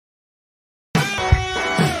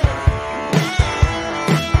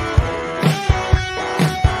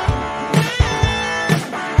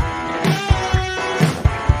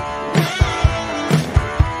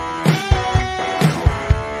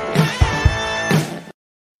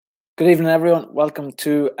Good evening, everyone. Welcome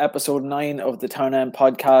to episode 9 of the Town End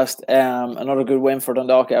podcast. Another good win for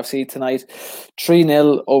Dundalk FC tonight.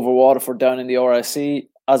 3-0 over Waterford down in the RSC.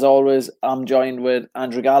 As always, I'm joined with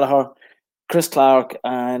Andrew Gallagher, Chris Clark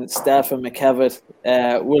and Stefan McKevitt.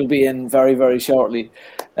 Will be in very, very shortly.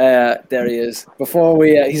 There he is.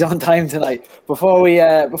 He's on time tonight. Before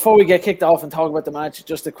we get kicked off and talk about the match,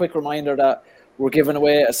 just a quick reminder that we're giving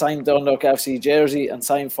away a signed Dundalk FC jersey and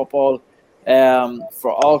signed football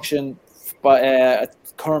for auction, but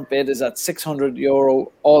current bid is at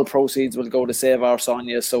 €600. All proceeds will go to Save Our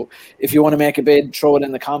Sonia. So if you want to make a bid, throw it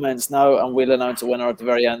in the comments now and we'll announce a winner at the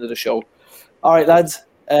very end of the show. All right, lads,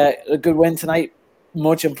 a good win tonight,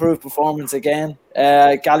 much improved performance again.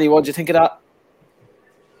 Gally, what do you think of that?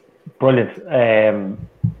 Brilliant.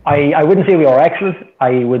 I wouldn't say we were excellent.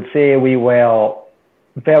 I would say we were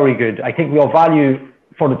very good. I think we are value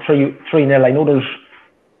for the 3-0. I know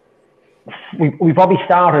we probably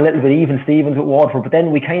started a little bit even Stevens with Waterford, but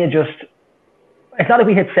then we kind of just, it's not that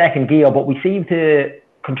we hit second gear, but we seem to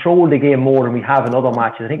control the game more than we have in other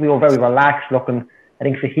matches. I think we were very relaxed looking. I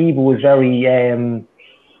think Sahiba was very,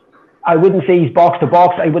 I wouldn't say he's box to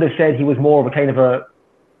box. I would have said he was more of a kind of a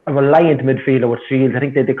reliant midfielder with Shields. I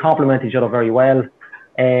think they complement each other very well.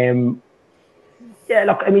 Yeah,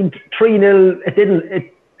 look, I mean, 3-0,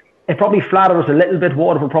 it probably flattered us a little bit.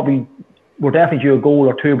 Waterford probably were definitely due a goal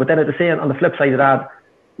or two, but then on the flip side of that,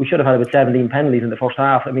 we should have had about 17 penalties in the first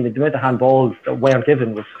half. I mean, the amount of handballs that weren't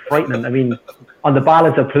given was frightening. I mean, on the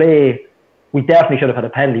balance of play, we definitely should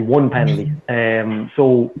have had one penalty.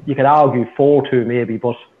 So you could argue 4-2 maybe,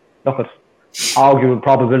 but look, arguing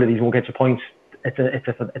probabilities won't get you points. It's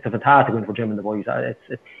a fantastic win for Jim and the boys.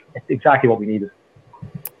 It's exactly what we needed.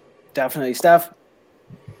 Definitely, Steph.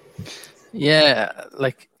 Yeah,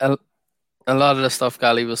 like a lot of the stuff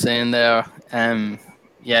Gally was saying there,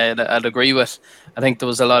 yeah, I'd agree with. I think there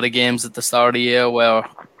was a lot of games at the start of the year where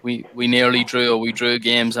we nearly drew, or we drew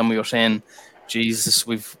games and we were saying, Jesus,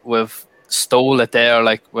 we've stole it there.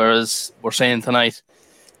 Like, whereas we're saying tonight,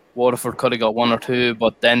 Waterford could have got 1 or 2,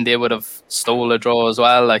 but then they would have stole a draw as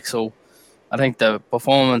well. Like, so I think the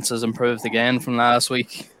performance has improved again from last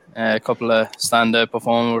week. A couple of standout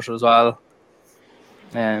performers as well.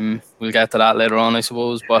 We'll get to that later on, I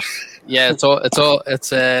suppose. But yeah,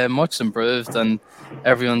 it's much improved, and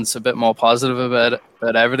everyone's a bit more positive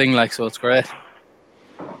about everything. Like, so it's great.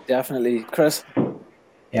 Definitely, Chris.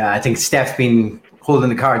 Yeah, I think Steph's been holding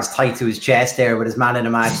the cards tight to his chest there with his man in the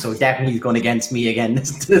match. So definitely he's going against me again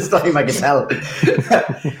this time. I can tell.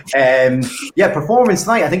 Yeah, performance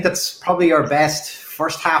tonight. I think that's probably our best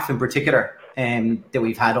first half in particular that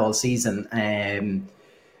we've had all season.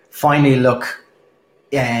 Finally, look.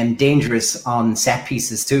 Dangerous on set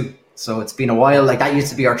pieces too. So it's been a while. Like, that used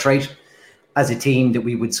to be our trait as a team, that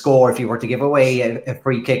we would score if you were to give away a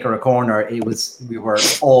free kick or a corner. We were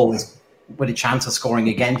always with a chance of scoring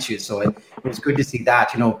against you. So it was good to see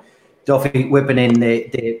that. You know, Duffy whipping in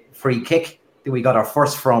the free kick that we got our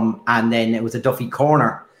first from, and then it was a Duffy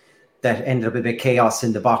corner that ended up a bit chaos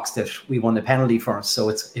in the box that we won the penalty for. So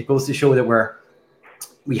it goes to show that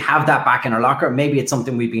we have that back in our locker. Maybe it's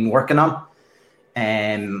something we've been working on.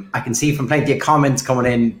 I can see from plenty of comments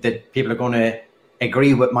coming in that people are going to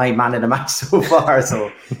agree with my man in the match so far.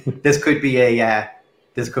 So this could be a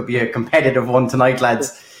competitive one tonight,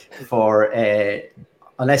 lads. For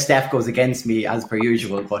unless Steph goes against me as per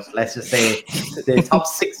usual, but let's just say the top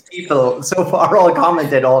 6 people so far all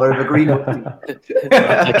commented, all have agreed with me.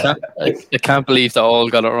 I can't believe they all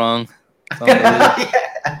got it wrong.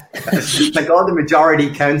 Like, all the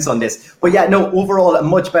majority counts on this. But yeah, no, overall a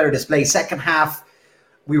much better display. Second half,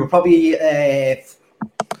 we were probably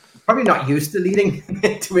not used to leading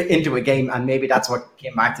into a game, and maybe that's what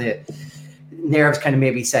came back to nerves kind of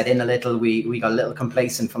maybe set in a little. We got a little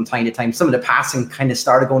complacent from time to time. Some of the passing kind of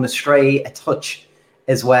started going astray a touch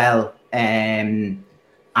as well. And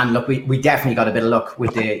look, we definitely got a bit of luck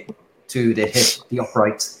with the two that hit the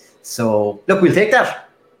uprights. So look, we'll take that.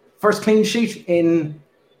 First clean sheet in,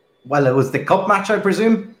 well, it was the cup match, I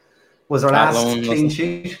presume, was our last clean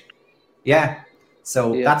sheet. Yeah.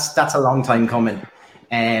 So yeah. That's a long time coming.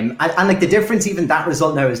 And like, the difference, even that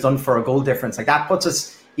result now is done for a goal difference. Like, that puts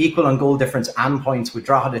us equal on goal difference and points with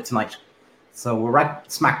Drogheda tonight. So we're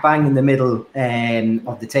right smack bang in the middle of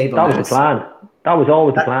the table. That was the plan. That was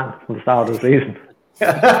always the plan from the start of the season.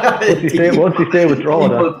 Once you stay with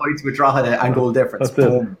Drogheda. Equal points with Drogheda and goal difference.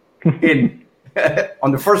 Boom. In.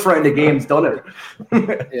 On the first round of games, done it.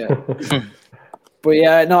 Yeah. But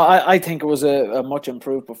yeah, no, I think it was a much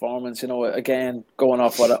improved performance. You know, again, going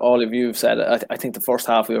off what all of you have said, I think the first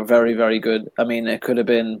half we were very, very good. I mean, it could have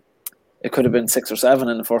been it could have been 6 or 7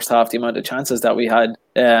 in the first half, the amount of chances that we had.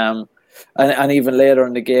 And even later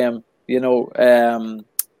in the game,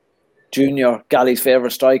 Junior, Gally's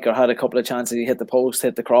favourite striker, had a couple of chances. He hit the post,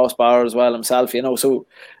 hit the crossbar as well himself, So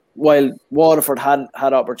while Waterford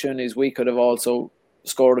had opportunities, we could have also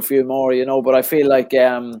scored a few more, But I feel like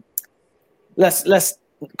let's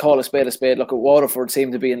call a spade. Look, at Waterford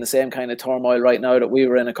seem to be in the same kind of turmoil right now that we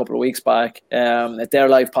were in a couple of weeks back. At their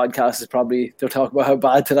live podcast, they're talking about how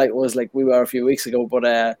bad tonight was, like we were a few weeks ago.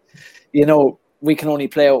 But we can only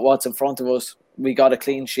play out what's in front of us. We got a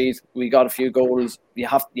clean sheet. We got a few goals. You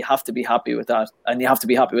have to be happy with that, and you have to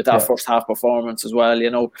be happy with that first half performance as well.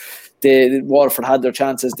 The Waterford had their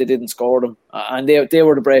chances, they didn't score them, and they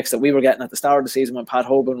were the breaks that we were getting at the start of the season when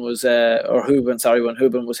Hooban was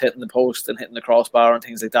hitting the post and hitting the crossbar and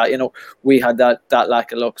things like that. We had that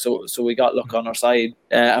lack of luck, so we got luck on our side,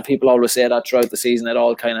 and people always say that throughout the season it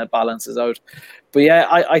all kind of balances out. But yeah,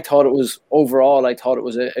 I thought it was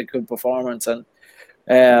a good performance, and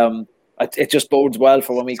it just bodes well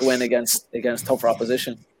for when we go in against tougher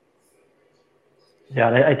opposition. Yeah,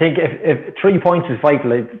 I think if 3 points is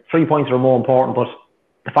vital, 3 points are more important. But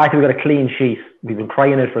the fact that we got a clean sheet, we've been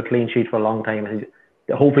crying out for a clean sheet for a long time. And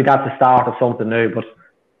hopefully that's the start of something new. But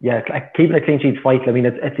yeah, keeping a clean sheet is vital. I mean,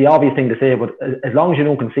 it's the obvious thing to say, but as long as you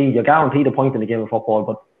don't concede, you're guaranteed a point in the game of football.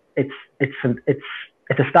 But it's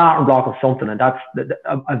a starting block of something, and that's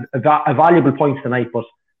a valuable point tonight. But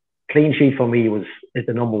clean sheet for me is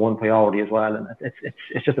the number one priority as well, and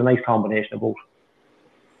it's just a nice combination of both.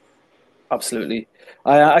 Absolutely.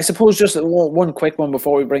 I suppose just one quick one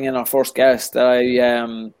before we bring in our first guest that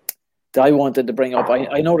I wanted to bring up.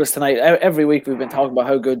 I noticed tonight, every week we've been talking about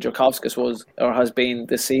how good Jurkowskis was or has been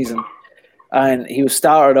this season, and he was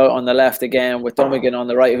started out on the left again with Dummigan on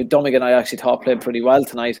the right. Dummigan I actually thought played pretty well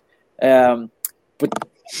tonight. But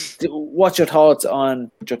what's your thoughts on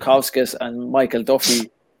Jurkowskis and Michael Duffy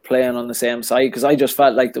playing on the same side? Because I just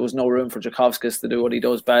felt like there was no room for Jurkowskis to do what he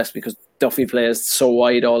does best, because Duffy plays so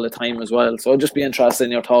wide all the time as well. So I'd just be interested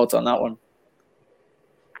in your thoughts on that one.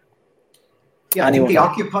 Yeah, I think they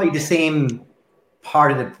occupy the same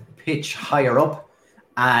part of the pitch higher up,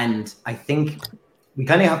 and I think we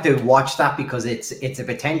kind of have to watch that, because it's a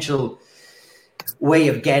potential way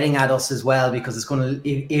of getting at us as well, because it's going to,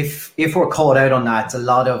 if we're caught out on that, it's a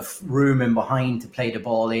lot of room in behind to play the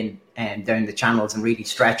ball in and down the channels and really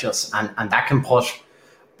stretch us, and that can put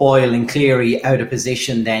Boyle and Cleary out of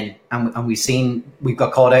position then, and we've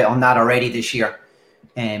got caught out on that already this year,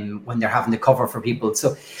 when they're having to cover for people.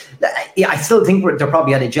 So yeah, I still think they're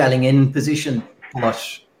probably at a gelling in position,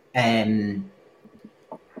 but I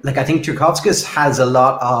think Jurkowskis has a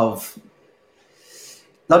lot of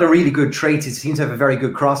really good traits. He seems to have a very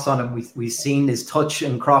good cross on him. We've seen his touch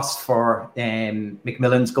and cross for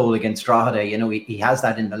McMillan's goal against Drogheda. He has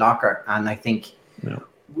that in the locker, and I think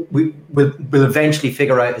we'll eventually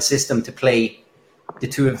figure out a system to play the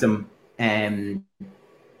two of them, and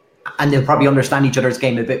they'll probably understand each other's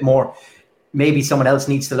game a bit more. Maybe someone else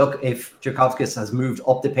needs to look. If Jurkowskis has moved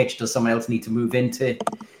up the pitch, does someone else need to move into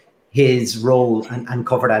his role and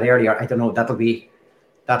cover that area? I don't know. That'll be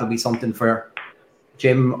something for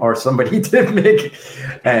Jim or somebody to make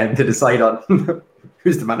to decide on.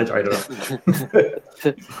 Who's the manager? I don't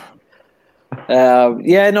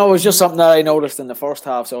know. It was just something that I noticed in the first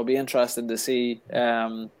half, so I'll be interested to see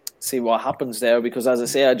what happens there, because as I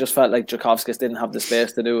say, I just felt like Jurkowskis didn't have the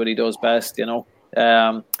space to do what he does best,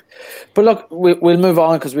 But look, we'll move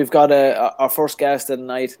on, because we've got our first guest of the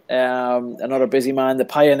night, another busy man, the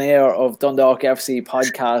pioneer of Dundalk FC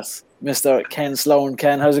podcasts, Mr. Ken Sloan.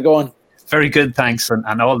 Ken, how's it going? Very good, thanks,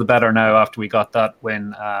 and all the better now after we got that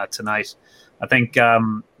win tonight. I think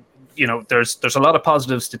there's a lot of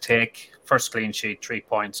positives to take. First clean sheet, 3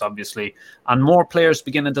 points, obviously, and more players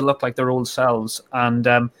beginning to look like their old selves. And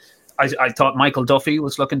I thought Michael Duffy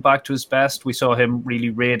was looking back to his best. We saw him really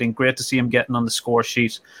raiding. Great to see him getting on the score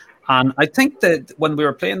sheet. And I think that when we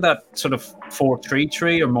were playing that sort of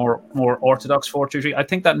 4-3-3 or more orthodox 4-3-3, I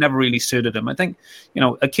think that never really suited him. I think,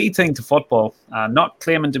 a key thing to football, not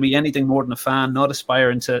claiming to be anything more than a fan, not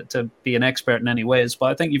aspiring to be an expert in any ways,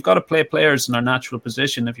 but I think you've got to play players in their natural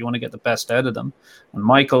position if you want to get the best out of them. And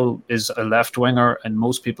Michael is a left winger in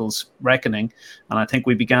most people's reckoning, and I think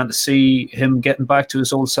we began to see him getting back to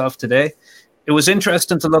his old self today. It was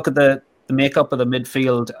interesting to look at the makeup of the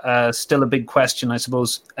midfield. Still a big question, I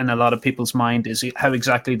suppose, in a lot of people's mind is how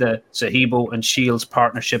exactly the Zahibo and Shields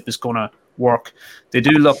partnership is going to work. They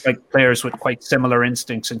do look like players with quite similar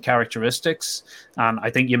instincts and characteristics. And I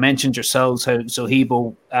think you mentioned yourselves how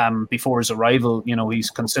Zohibo, before his arrival, he's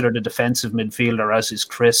considered a defensive midfielder, as is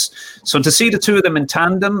Chris. So to see the two of them in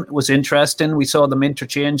tandem was interesting. We saw them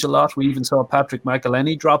interchange a lot. We even saw Patrick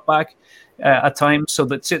McElhenney drop back at times. So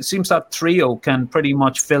that it seems that trio can pretty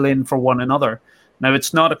much fill in for one another. Now,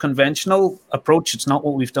 it's not a conventional approach. It's not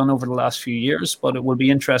what we've done over the last few years, but it will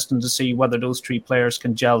be interesting to see whether those three players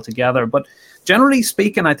can gel together. But generally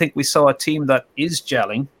speaking, I think we saw a team that is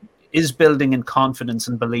gelling, is building in confidence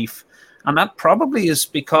and belief. And that probably is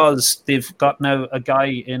because they've got now a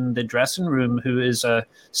guy in the dressing room who is a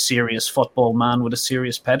serious football man with a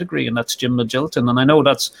serious pedigree, and that's Jim Magilton. And I know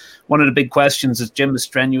that's one of the big questions, is Jim has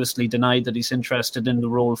strenuously denied that he's interested in the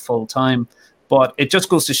role full time. But it just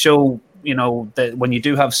goes to show, that when you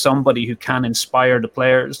do have somebody who can inspire the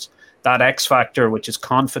players, that X factor, which is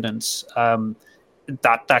confidence,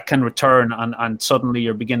 that can return, and suddenly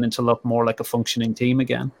you're beginning to look more like a functioning team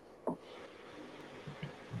again.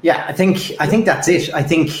 Yeah, I think that's it. I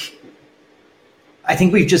think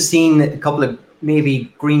we've just seen a couple of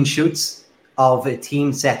maybe green shoots of a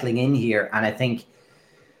team settling in here, and I think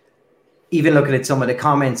even looking at some of the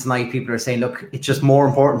comments tonight, people are saying, look, it's just more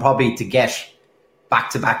important probably to get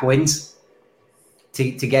back-to-back wins to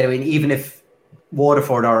get a win, even if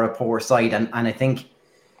Waterford are a poor side. And I think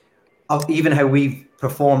of even how we've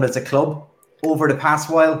performed as a club over the past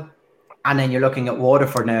while, and then you're looking at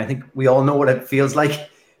Waterford now, I think we all know what it feels like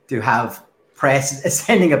to have press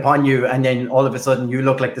ascending upon you, and then all of a sudden you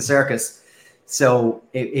look like the circus. So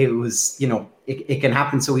it was, it can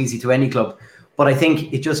happen so easy to any club. But I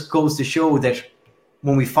think it just goes to show that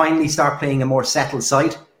when we finally start playing a more settled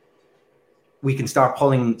side, we can start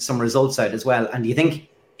pulling some results out as well. And do you think,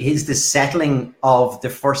 is the settling of the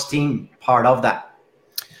first team part of that?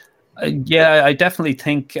 Yeah, I definitely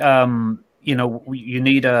think you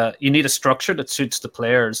need a structure that suits the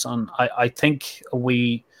players, and I think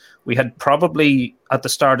we had probably at the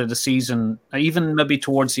start of the season, even maybe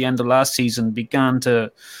towards the end of last season, began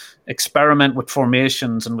to experiment with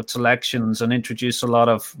formations and with selections and introduce a lot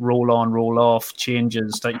of roll on, roll off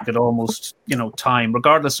changes that you could almost, time,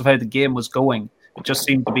 regardless of how the game was going. It just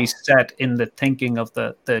seemed to be set in the thinking of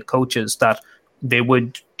the coaches that they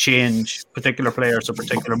would change particular players at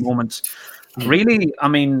particular moments. Really, I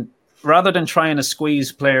mean, rather than trying to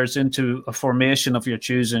squeeze players into a formation of your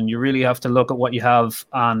choosing, you really have to look at what you have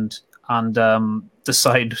and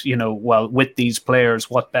decide, with these players,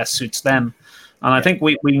 what best suits them. And I think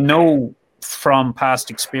we know from past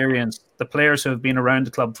experience, the players who have been around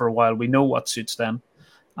the club for a while, we know what suits them.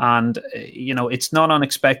 And, it's not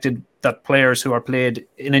unexpected that players who are played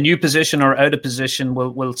in a new position or out of position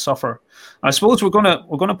will suffer. I suppose we're going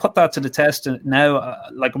to put that to the test now.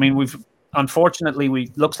 Unfortunately,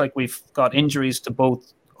 looks like we've got injuries to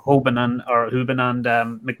both Houben and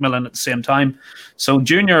McMillan at the same time. So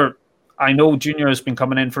I know Junior has been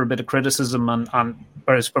coming in for a bit of criticism, and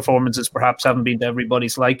his performances perhaps haven't been to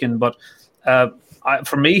everybody's liking. But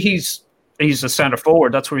for me, he's a centre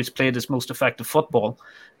forward. That's where he's played his most effective football.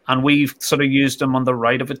 And we've sort of used him on the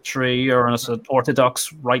right of a tree or as an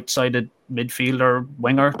orthodox right-sided midfielder,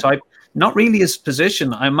 winger type. Not really his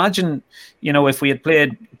position. I imagine, if we had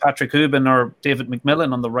played Patrick Houben or David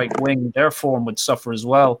McMillan on the right wing, their form would suffer as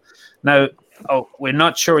well. Now, we're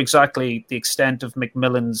not sure exactly the extent of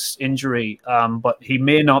McMillan's injury, but he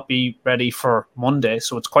may not be ready for Monday.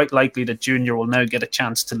 So it's quite likely that Junior will now get a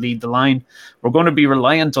chance to lead the line. We're going to be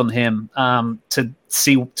reliant on him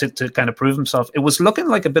to kind of prove himself. It was looking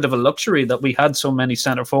like a bit of a luxury that we had so many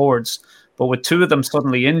centre forwards, but with two of them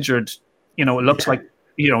suddenly injured, it looks like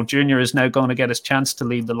Junior is now going to get his chance to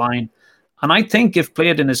lead the line. And I think if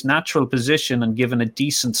played in his natural position and given a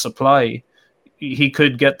decent supply, he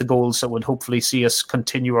could get the goals that would hopefully see us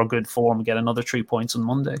continue our good form and get another 3 points on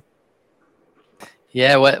Monday.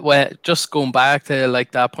 Yeah, well, just going back to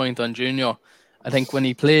that point on Junior, I think when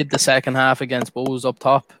he played the second half against Bohs up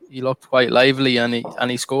top, he looked quite lively and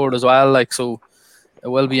he scored as well. So it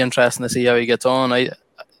will be interesting to see how he gets on. I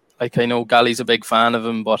know Gally's a big fan of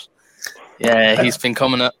him, but yeah, he's been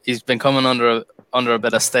coming under a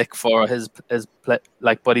bit of stick for his play,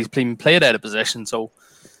 but he's been played out of position. So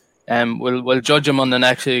we'll judge him on the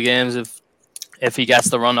next few games if he gets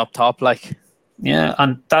the run up top. Yeah,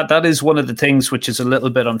 and that is one of the things which is a little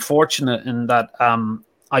bit unfortunate in that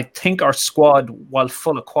I think our squad, while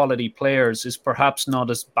full of quality players, is perhaps not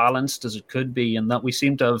as balanced as it could be, and that we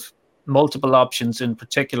seem to have multiple options in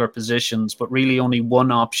particular positions, but really only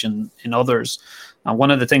one option in others. And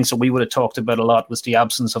one of the things that we would have talked about a lot was the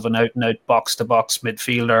absence of an out-and-out box-to-box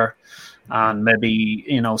midfielder. and maybe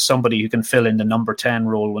somebody who can fill in the number 10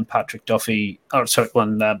 role when Patrick McElhenney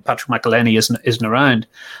isn't around,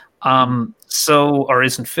 or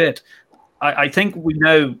isn't fit. I think we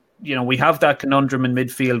now we have that conundrum in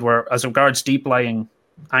midfield where, as regards deep lying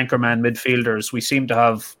anchorman midfielders, we seem to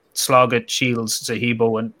have Sloggett, Shields,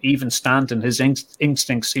 Zahibo, and even Stanton. His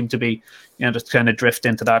instincts seem to be to kind of drift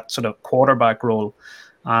into that sort of quarterback role.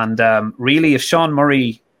 And really, if Sean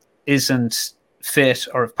Murray isn't fit,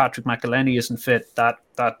 or if Patrick McElhenney isn't fit,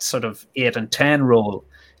 that sort of 8 and 10 role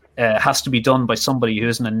has to be done by somebody who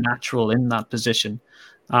isn't a natural in that position.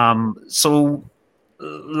 So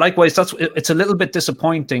likewise, it's a little bit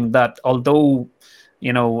disappointing that although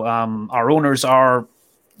our owners are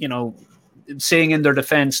saying in their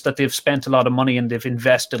defense that they've spent a lot of money and they've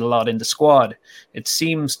invested a lot in the squad, it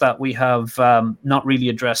seems that we have not really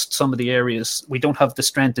addressed some of the areas. We don't have the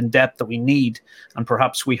strength and depth that we need, and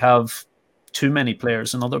perhaps we have too many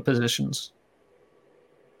players in other positions.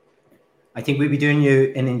 I think we'd be doing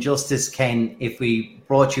you an injustice, Ken, if we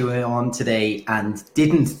brought you on today and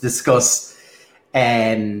didn't discuss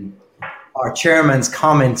our chairman's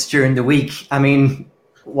comments during the week. I mean,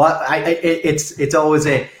 it's always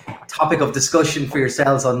a topic of discussion for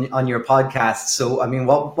yourselves on your podcast. So, I mean,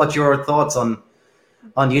 what's your thoughts on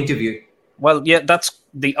the interview? Well, yeah, that's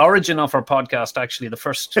the origin of our podcast. Actually, the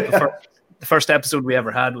first episode we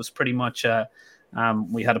ever had was pretty much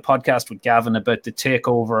we had a podcast with Gavin about the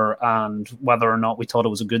takeover and whether or not we thought it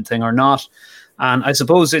was a good thing or not. And I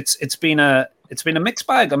suppose it's been a mixed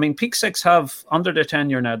bag. I mean, Peak Six have, under their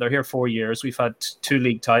tenure now, they're here 4 years. We've had 2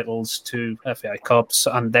 league titles, 2 FAI Cups,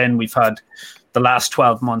 and then we've had the last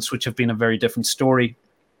 12 months, which have been a very different story.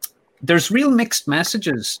 There's real mixed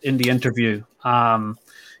messages in the interview.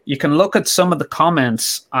 You can look at some of the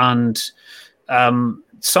comments, and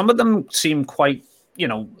some of them seem quite,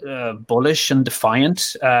 bullish and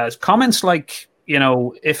defiant. Comments like,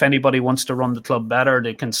 if anybody wants to run the club better,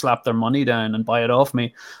 they can slap their money down and buy it off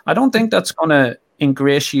me. I don't think that's going to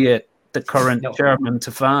ingratiate the current chairman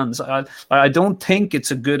to fans. I don't think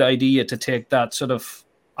it's a good idea to take that sort of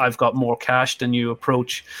I've got more cash than you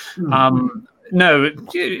approach. No,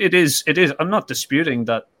 it is. I'm not disputing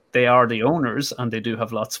that they are the owners and they do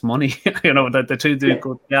have lots of money, that the two do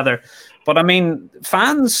go together. But I mean,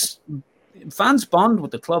 fans bond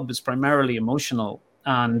with the club is primarily emotional.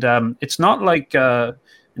 And it's not like an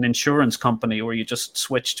insurance company where you just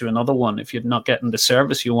switch to another one if you're not getting the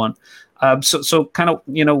service you want. So kind of,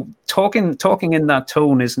 talking in that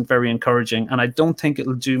tone isn't very encouraging. And I don't think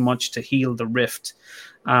it'll do much to heal the rift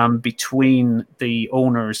between the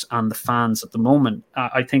owners and the fans at the moment.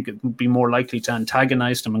 I think it would be more likely to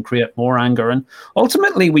antagonize them and create more anger. And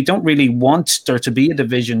ultimately, we don't really want there to be a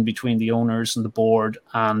division between the owners and the board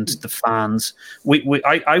and the fans.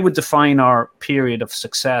 I would define our period of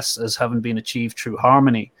success as having been achieved through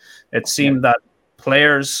harmony. It seemed that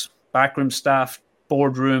players, backroom staff,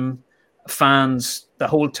 boardroom, fans, the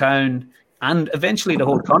whole town, and eventually the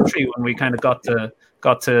whole country, when we kind of got to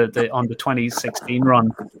on the 2016 run,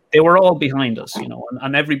 they were all behind us,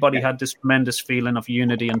 and everybody had this tremendous feeling of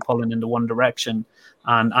unity and pulling in the one direction,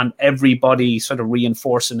 and everybody sort of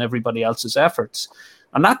reinforcing everybody else's efforts.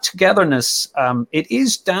 And that togetherness, it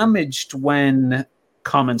is damaged when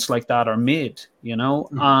comments like that are made,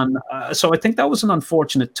 and so I think that was an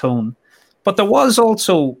unfortunate tone. But there was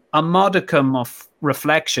also a modicum of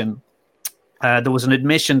reflection. There was an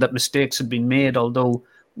admission that mistakes had been made, although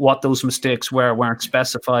what those mistakes weren't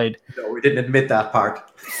specified. No, we didn't admit that part.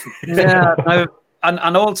 Yeah,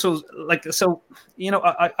 and also,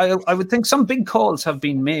 I would think some big calls have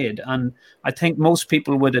been made, and I think most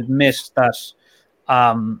people would admit that,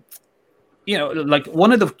 one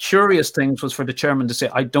of the curious things was for the chairman to say,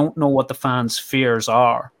 I don't know what the fans' fears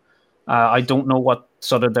are. I don't know what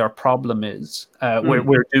sort of their problem is.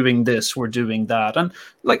 We're doing this, we're doing that. And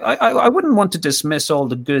I wouldn't want to dismiss all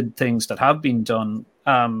the good things that have been done.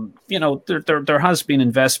 There has been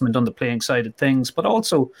investment on the playing side of things, but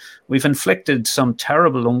also we've inflicted some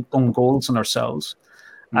terrible own goals on ourselves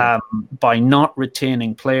by not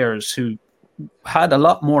retaining players who had a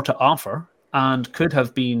lot more to offer and could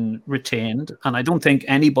have been retained. And I don't think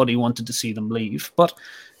anybody wanted to see them leave. But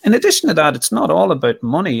in addition to that, it's not all about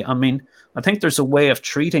money. I mean, I think there's a way of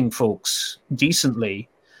treating folks decently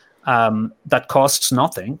that costs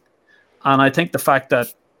nothing. And I think the fact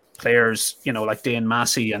that players, like Dane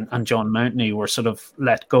Massey and John Mountney were sort of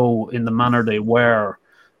let go in the manner they were,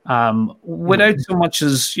 without so much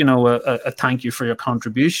as, a thank you for your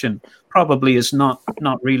contribution, probably is not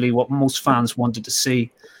really what most fans wanted to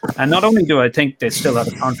see. And not only do I think they still have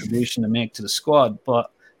a contribution to make to the squad,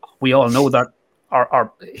 but we all know that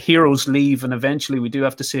our heroes leave, and eventually we do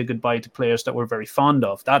have to say goodbye to players that we're very fond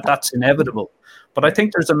of. That's inevitable. But I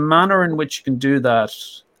think there's a manner in which you can do that,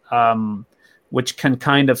 which can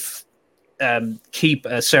kind of keep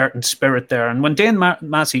a certain spirit there. And when Dane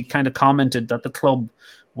Massey kind of commented that the club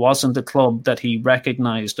wasn't a club that he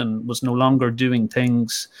recognized and was no longer doing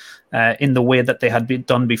things in the way that they had been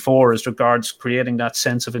done before as regards creating that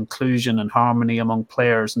sense of inclusion and harmony among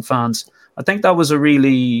players and fans, I think that was a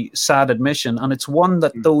really sad admission, and it's one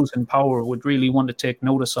that those in power would really want to take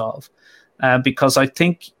notice of, because I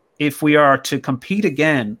think if we are to compete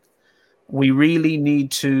again, we really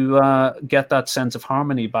need to get that sense of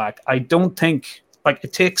harmony back. I don't think, like,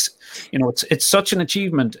 it takes, it's such an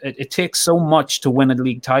achievement. It takes so much to win a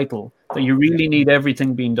league title that you really need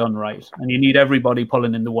everything being done right, and you need everybody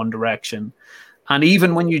pulling in the one direction. And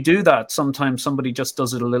even when you do that, sometimes somebody just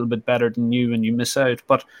does it a little bit better than you and you miss out.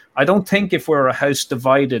 But I don't think if we're a house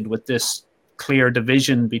divided with this clear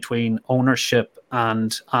division between ownership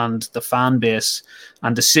and the fan base,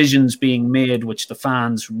 and decisions being made which the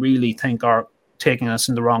fans really think are taking us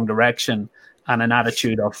in the wrong direction, and an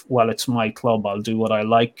attitude of, well, it's my club, I'll do what I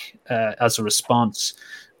like as a response,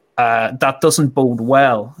 that doesn't bode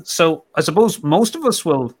well. So I suppose most of us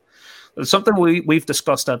will, something we've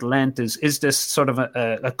discussed at length is this sort of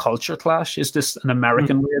a culture clash? Is this an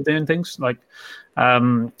American way of doing things? Like,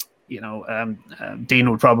 Dean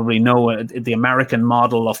would probably know the American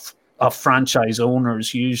model of franchise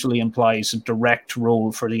owners usually implies a direct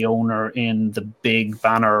role for the owner in the big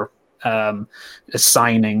banner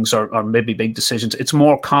signings or maybe big decisions. It's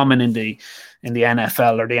more common in the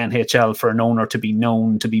NFL or the NHL for an owner to be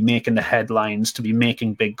known, to be making the headlines, to be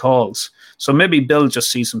making big calls. So maybe Bill just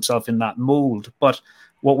sees himself in that mold. But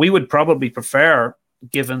what we would probably prefer,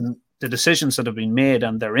 given the decisions that have been made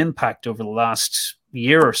and their impact over the last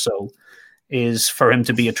year or so, is for him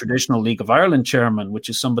to be a traditional League of Ireland chairman, which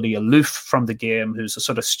is somebody aloof from the game, who's a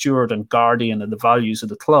sort of steward and guardian of the values of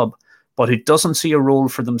the club, but who doesn't see a role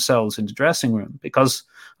for themselves in the dressing room. Because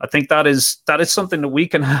I think that is something that we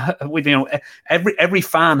can have. Every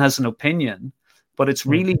fan has an opinion, but it's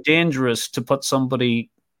really dangerous to put somebody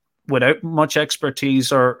without much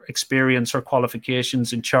expertise or experience or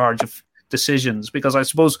qualifications in charge of decisions, because I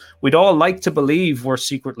suppose we'd all like to believe we're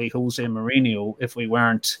secretly Jose Mourinho if we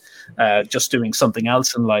weren't just doing something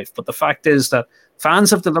else in life. But the fact is that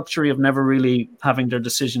fans have the luxury of never really having their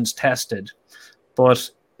decisions tested. But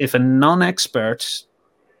if a non-expert,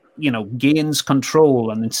 gains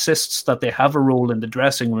control and insists that they have a role in the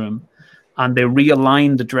dressing room, and they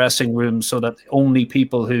realign the dressing room so that only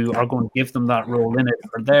people who are going to give them that role in it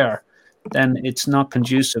are there, then it's not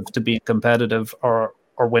conducive to being competitive or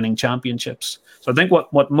winning championships. So I think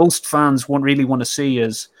what most fans really want to see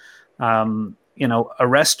is, a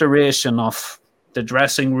restoration of the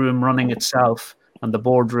dressing room running itself and the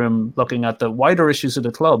boardroom looking at the wider issues of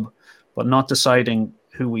the club, but not deciding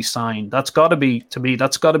who we sign. That's got to be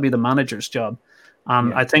the manager's job.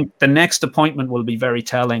 I think the next appointment will be very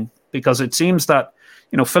telling, because it seems that,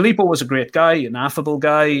 Filippo was a great guy, an affable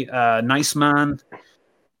guy, nice man,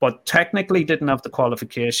 but technically didn't have the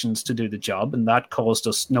qualifications to do the job, and that caused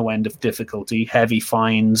us no end of difficulty, heavy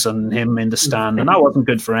fines and him in the stand, and that wasn't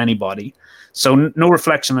good for anybody. So no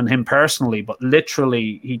reflection on him personally, but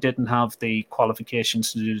literally he didn't have the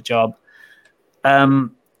qualifications to do the job.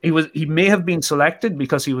 He may have been selected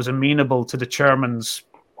because he was amenable to the chairman's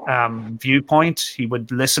viewpoint. He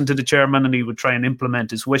would listen to the chairman and he would try and implement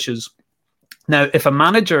his wishes. Now, if a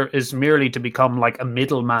manager is merely to become like a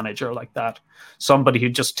middle manager like that, somebody who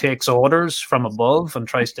just takes orders from above and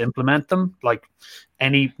tries to implement them, like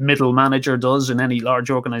any middle manager does in any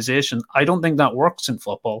large organization, I don't think that works in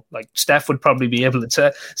football. Like, Steph would probably be able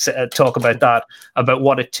to talk about that, about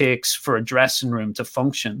what it takes for a dressing room to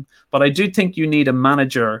function. But I do think you need a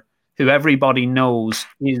manager who everybody knows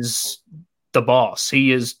is the boss.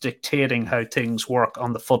 He is dictating how things work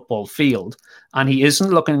on the football field, and he isn't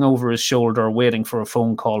looking over his shoulder waiting for a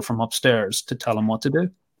phone call from upstairs to tell him what to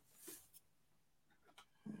do.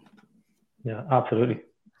 Yeah, absolutely.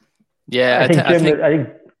 Yeah, I think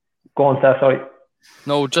go on, Steph, sorry.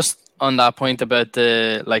 No, just on that point about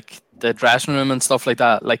the dressing room and stuff like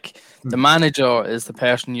that, the manager is the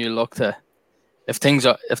person you look to. If things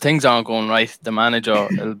aren't going right, the manager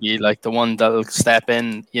will be like the one that'll step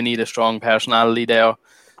in. You need a strong personality there,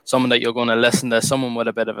 someone that you're going to listen to, someone with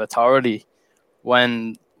a bit of authority.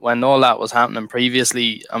 When all that was happening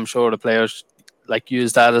previously, I'm sure the players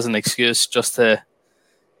used that as an excuse just to,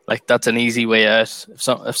 that's an easy way out.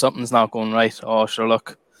 If something's not going right, sure,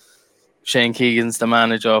 look, Shane Keegan's the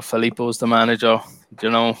manager, Filippo's the manager,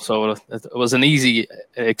 so it was an easy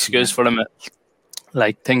excuse for them.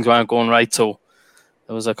 Things weren't going right, so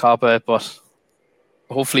was a cop-out, but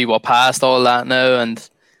hopefully we're past all that now, and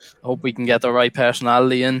I hope we can get the right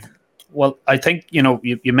personality in. Well, I think,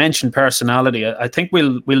 you mentioned personality. I think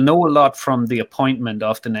we'll know a lot from the appointment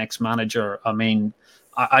of the next manager. I mean,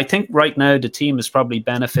 I think right now the team is probably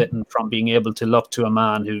benefiting from being able to look to a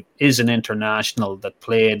man who is an international, that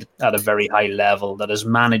played at a very high level, that has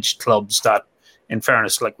managed clubs that, in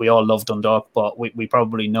fairness, like, we all love Dundalk, but we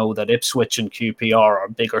probably know that Ipswich and QPR are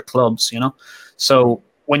bigger clubs, So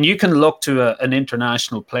when you can look to an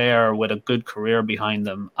international player with a good career behind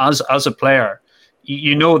them as a player,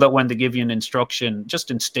 you know that when they give you an instruction,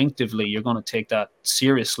 just instinctively, you're going to take that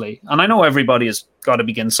seriously. And I know everybody has got to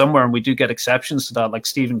begin somewhere, and we do get exceptions to that. Like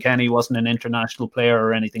Stephen Kenny wasn't an international player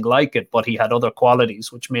or anything like it, but he had other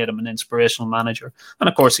qualities which made him an inspirational manager. And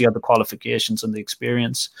of course, he had the qualifications and the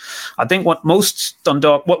experience. I think what most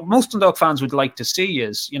Dundalk fans would like to see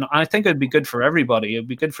is, I think it'd be good for everybody. It'd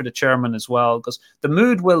be good for the chairman as well, because the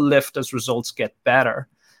mood will lift as results get better.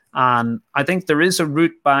 And I think there is a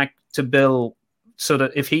route back to Bill, so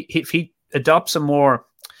that if he adopts a more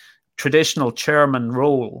traditional chairman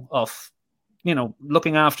role of,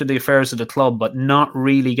 looking after the affairs of the club, but not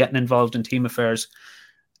really getting involved in team affairs,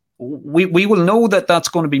 we will know that that's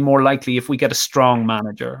going to be more likely if we get a strong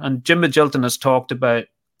manager. And Jim Magilton has talked about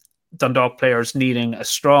Dundalk players needing a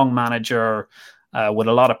strong manager with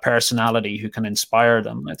a lot of personality who can inspire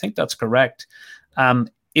them. I think that's correct.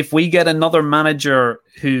 If we get another manager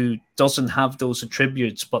who doesn't have those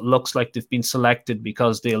attributes but looks like they've been selected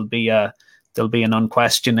because they'll be an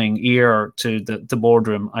unquestioning ear to the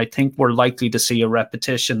boardroom, I think we're likely to see a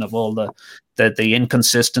repetition of all the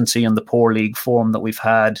inconsistency and the poor league form that we've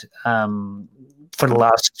had for the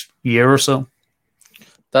last year or so.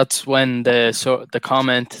 That's when the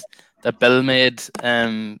comment that Bill made,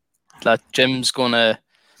 that Jim's going to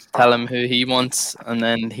tell him who he wants and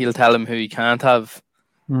then he'll tell him who he can't have.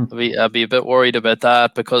 I'd be a bit worried about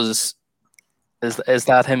that, because is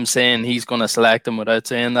that him saying he's going to select him without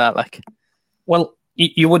saying that? Well,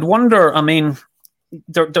 you would wonder. I mean,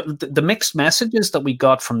 the mixed messages that we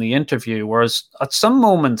got from the interview, whereas at some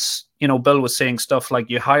moments, Bill was saying stuff like,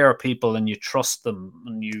 you hire people and you trust them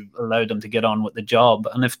and you allow them to get on with the job.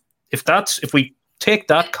 And if we take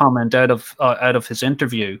that comment out of his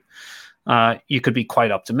interview, you could be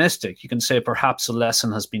quite optimistic. You can say perhaps a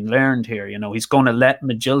lesson has been learned here. He's going to let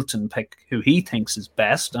Magilton pick who he thinks is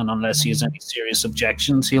best, and unless he has any serious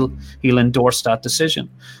objections, he'll endorse that decision.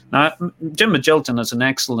 Now, Jim Magilton has an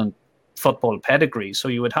excellent football pedigree, so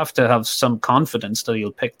you would have to have some confidence that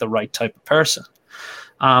he'll pick the right type of person.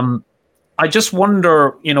 I just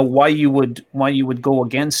wonder, why you would go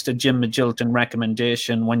against a Jim Magilton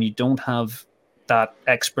recommendation when you don't have that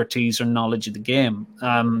expertise or knowledge of the game.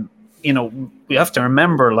 We have to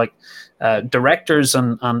remember, directors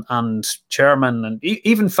and chairmen and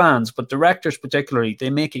even fans, but directors particularly, they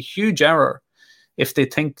make a huge error if they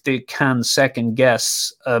think they can second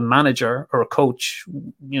guess a manager or a coach,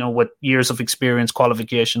 with years of experience,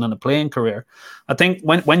 qualification, and a playing career. I think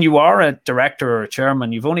when you are a director or a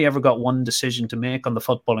chairman, you've only ever got one decision to make on the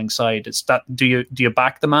footballing side. It's that do you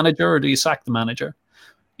back the manager or do you sack the manager?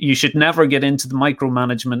 You should never get into the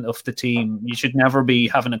micromanagement of the team. You should never be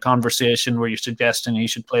having a conversation where you're suggesting you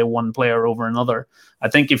should play one player over another. I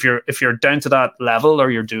think if you're down to that level or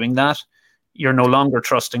you're doing that, you're no longer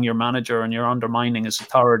trusting your manager and you're undermining his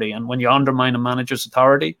authority. And when you undermine a manager's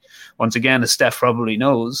authority, once again, as Steph probably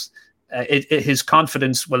knows, his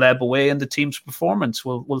confidence will ebb away and the team's performance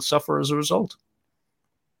will suffer as a result.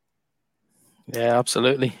 Yeah,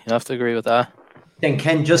 absolutely. You have to agree with that. Then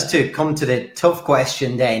Ken, just to come to the tough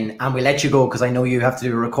question then, and we'll let you go because I know you have to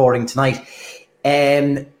do a recording tonight.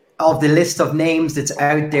 Of the list of names that's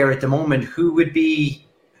out there at the moment, who would be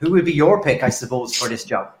your pick, I suppose, for this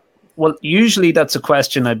job? Well, usually that's a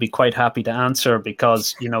question I'd be quite happy to answer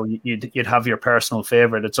because, you'd have your personal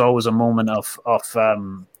favorite. It's always a moment of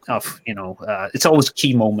it's always a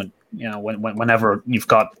key moment, whenever you've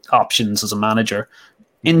got options as a manager.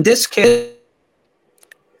 In this case,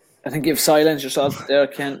 I think you've silenced yourself there,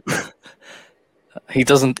 Ken. He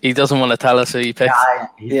doesn't want to tell us who he picked.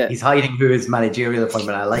 He's hiding who his managerial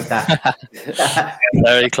appointment. I like that.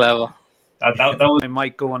 Very clever. That was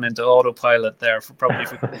Mike going into autopilot there for probably.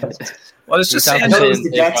 Well, it's just saying.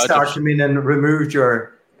 The Death Star come in and removed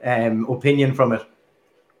your opinion from it.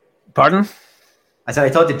 Pardon? I said I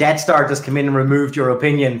thought the Death Star just came in and removed your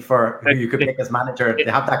opinion for who you could pick as manager.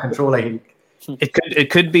 They have that control, I think.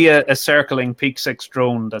 It could be a circling Peak 6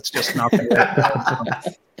 drone that's just not.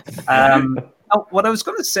 What I was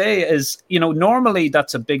going to say is, normally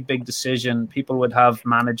that's a big decision. People would have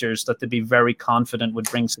managers that they'd be very confident would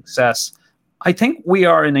bring success. I think we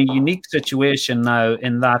are in a unique situation now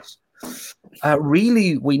in that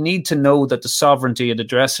really we need to know that the sovereignty of the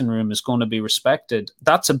dressing room is going to be respected.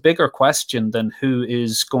 That's a bigger question than who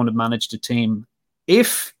is going to manage the team.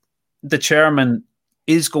 If the chairman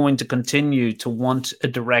is going to continue to want a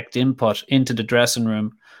direct input into the dressing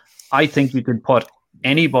room, I think you could put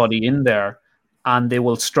anybody in there and they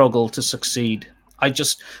will struggle to succeed. I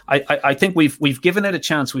think we've given it a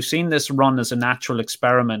chance. We've seen this run as a natural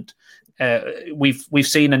experiment. We've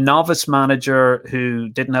seen a novice manager who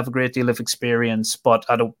didn't have a great deal of experience, but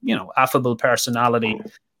had a affable personality,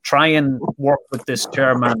 try and work with this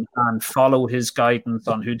chairman and follow his guidance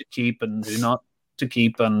on who to keep and who not to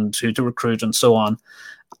keep and who to recruit and so on.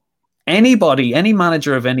 Any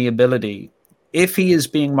manager of any ability, if he is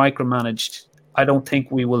being micromanaged, I don't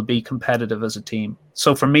think we will be competitive as a team.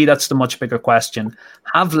 So for me, that's the much bigger question.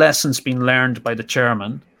 Have lessons been learned by the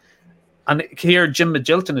chairman? And here, Jim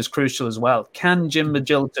Magilton is crucial as well. Can Jim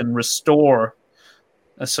Magilton restore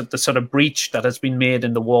the sort of breach that has been made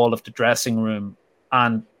in the wall of the dressing room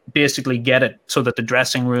and basically get it so that the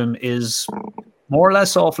dressing room is more or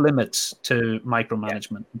less off limits to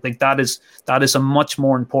micromanagement? I think that is a much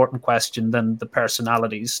more important question than the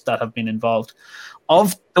personalities that have been involved.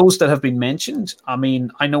 Of those that have been mentioned, I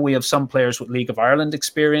mean, I know we have some players with League of Ireland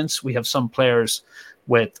experience. We have some players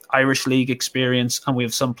with Irish League experience, and we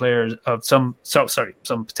have some players of some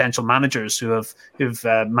potential managers who've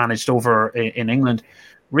managed over in England.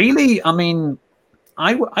 Really, I mean,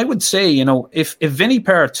 I would say, if Vinnie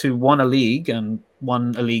Perth, who won a league and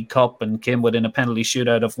won a League Cup and came within a penalty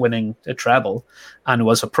shootout of winning a treble and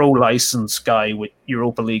was a pro license guy with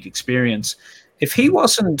Europa League experience, if he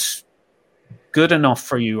wasn't good enough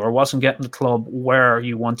for you or wasn't getting the club where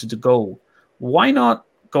you wanted to go, why not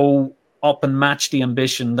go up and match the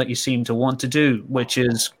ambition that you seem to want to do, which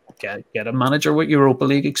is get a manager with Europa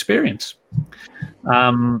League experience?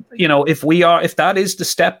 If that is the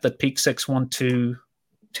step that Peak Six want to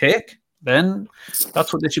take, then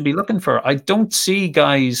that's what they should be looking for. I don't see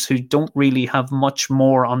guys who don't really have much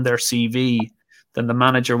more on their CV than the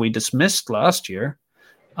manager we dismissed last year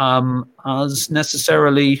as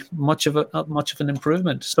necessarily much of an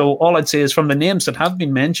improvement. So all I'd say is, from the names that have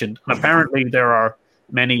been mentioned, and apparently there are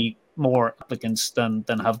many more applicants than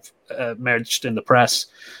have emerged in the press.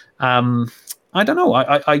 I don't know.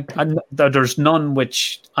 I there's none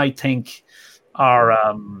which I think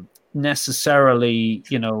are necessarily,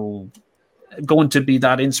 going to be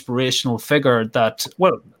that inspirational figure that,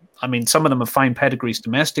 well, I mean, some of them have fine pedigrees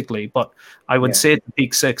domestically, but I would say to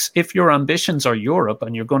Peak Six, if your ambitions are Europe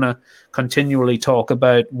and you're going to continually talk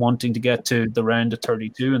about wanting to get to the round of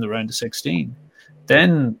 32 and the round of 16,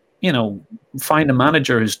 then, find a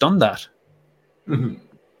manager who's done that. Mm-hmm.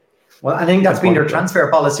 Well, I think that's been their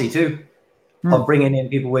transfer policy too, of bringing in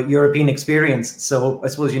people with European experience. So I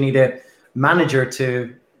suppose you need a manager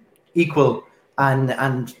to equal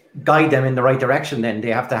and guide them in the right direction. Then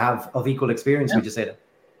they have to have of equal experience. We just say that.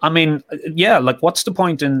 I mean, what's the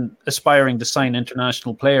point in aspiring to sign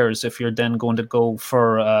international players if you're then going to go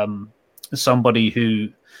for somebody who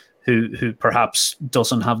perhaps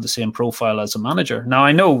doesn't have the same profile as a manager? Now,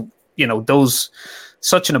 I know,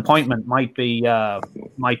 such an appointment might be a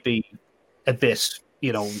bit,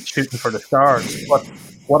 shooting for the stars. But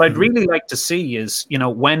what I'd really like to see is,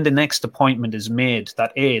 when the next appointment is made,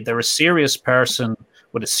 that they're a serious person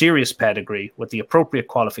with a serious pedigree, with the appropriate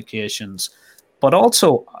qualifications. But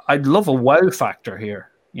also, I'd love a wow factor here.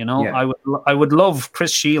 I would love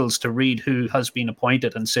Chris Shields to read who has been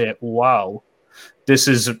appointed and say, wow, this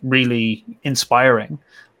is really inspiring.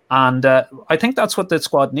 And I think that's what the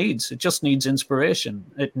squad needs. It just needs inspiration.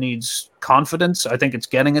 It needs confidence. I think it's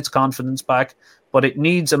getting its confidence back, but it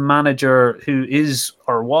needs a manager who is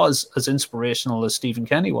or was as inspirational as Stephen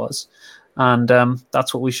Kenny was. And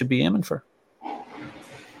that's what we should be aiming for.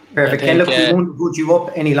 Perfect. Ken, look, we won't put you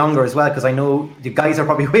up any longer as well, because I know the guys are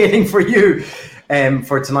probably waiting for you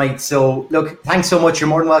for tonight. So, look, thanks so much. You're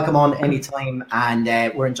more than welcome on anytime, and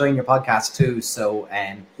we're enjoying your podcast too. So,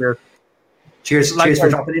 cheers for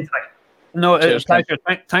dropping in tonight. No, it's a pleasure.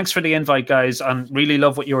 Thanks for the invite, guys, and really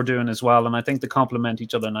love what you're doing as well. And I think they complement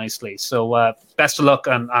each other nicely. So, best of luck,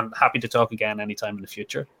 and I'm happy to talk again anytime in the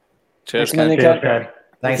future. Cheers, Ken.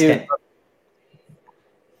 Thanks, Ken.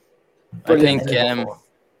 I think.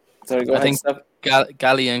 Sorry, go ahead.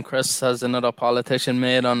 Gally and Chris has another politician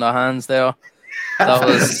made on their hands there. That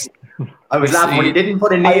was. I was laughing when he didn't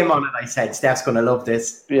put a name on it. I said, "Steph's going to love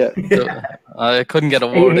this." Yeah, I couldn't get a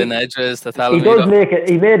word in edges to tell him. He does make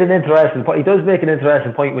an interesting point. He does make an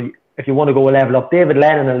interesting point if you want to go a level up. David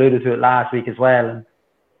Lennon alluded to it last week as well.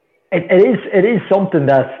 And it is something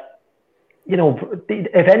that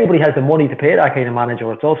if anybody has the money to pay that kind of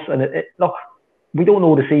manager, it's us. And look, we don't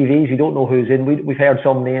know the CVs, we don't know who's in. We've heard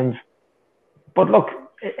some names, but look,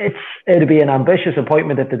 it'd be an ambitious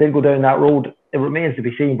appointment if they did go down that road. It remains to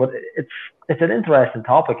be seen, but it's an interesting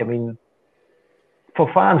topic. I mean,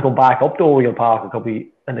 for fans going back up to Oriel Park, it could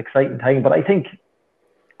be an exciting time. But I think,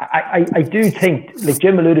 I do think, like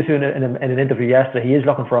Jim alluded to in an interview yesterday, he is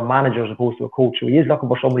looking for a manager as opposed to a coach. So he is looking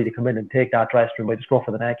for somebody to come in and take that dressing room by the scruff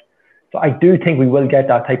of the neck. So I do think we will get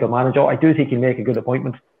that type of manager. I do think he'll make a good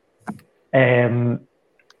appointment.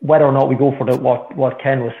 Whether or not we go for what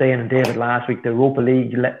Ken was saying and David last week, the Europa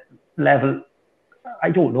League level, I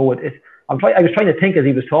don't know. I was trying to think as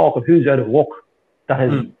he was talking, who's out of work that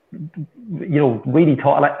has, really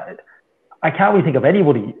thought. I can't really think of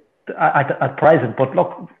anybody at present. But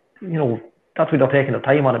look, that's why they're taking their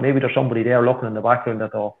time on it. Maybe there's somebody there looking in the background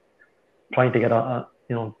that they're trying to get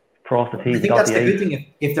cross the T's. I think that's the good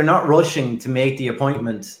thing. If they're not rushing to make the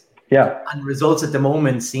appointment, and results at the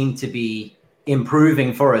moment seem to be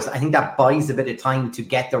improving for us, I think that buys a bit of time to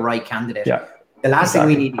get the right candidate. The last thing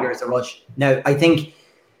we need here is a rush. Now, I think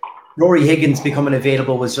Rory Higgins becoming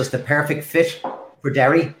available was just a perfect fit for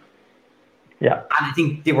Derry. And I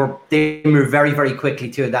think they moved very, very quickly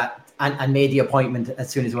to that and made the appointment as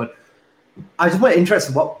soon as well. I was just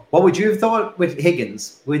interested, what would you have thought with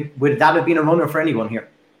Higgins? Would that have been a runner for anyone here?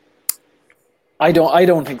 I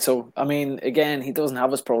don't think so. I mean, again, he doesn't have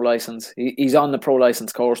his pro license. He's on the pro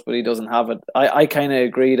license course, but he doesn't have it. I kind of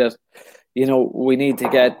agree that, we need to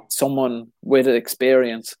get someone with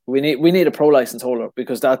experience. We need a pro license holder,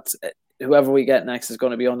 because that's whoever we get next is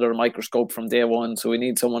going to be under a microscope from day one. So we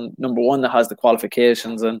need someone, number one, that has the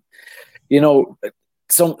qualifications. And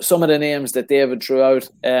some of the names that David threw out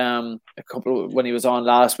a couple when he was on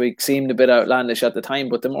last week seemed a bit outlandish at the time,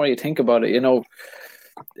 but the more you think about it,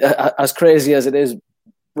 as crazy as it is,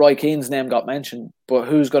 Roy Keane's name got mentioned, but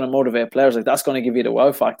who's going to motivate players? Like, that's going to give you the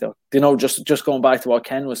wow factor. Just going back to what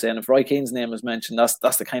Ken was saying, if Roy Keane's name is mentioned, that's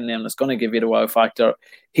the kind of name that's going to give you the wow factor.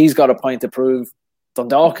 He's got a point to prove.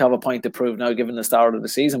 Dundalk have a point to prove now, given the start of the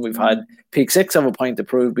season we've had. Peak Six have a point to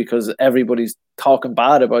prove because everybody's talking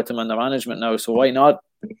bad about them and their management now. So why not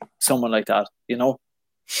someone like that?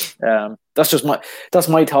 That's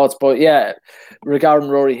my thoughts. But yeah, regarding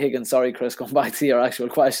Rory Higgins, sorry Chris, going back to your actual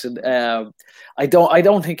question, I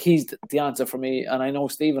don't think he's the answer for me. And I know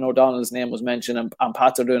Stephen O'Donnell's name was mentioned, and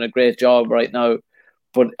Pats are doing a great job right now.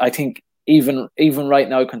 But I think even right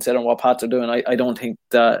now, considering what Pats are doing, I don't think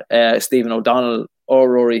that Stephen O'Donnell or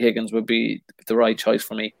Rory Higgins would be the right choice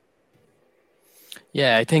for me.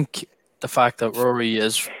 Yeah, I think the fact that Rory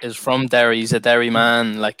is from Derry, he's a Derry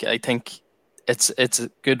man. Like, I think it's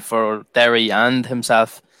good for Derry and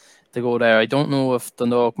himself to go there. I don't know if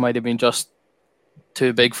Dundalk might have been just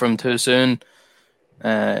too big for him too soon.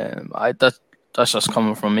 That's just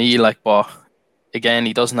coming from me. But again,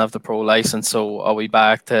 he doesn't have the pro license, so are we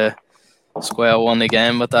back to square one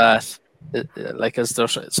again with that? Is there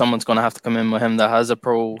someone's going to have to come in with him that has a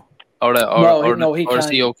pro, or is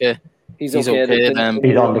he okay? He's okay then.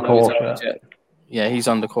 He's on the course. Yeah, he's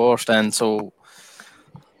on the course then. So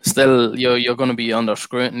still, you're going to be under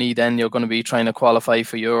scrutiny. Then you're going to be trying to qualify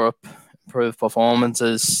for Europe, improve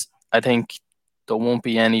performances. I think there won't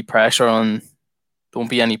be any pressure on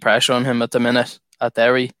him at the minute at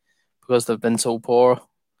Derry because they've been so poor.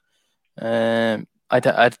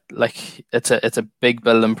 It's a big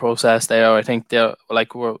building process there. I think they're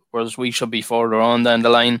whereas we should be further on down the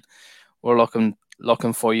line. We're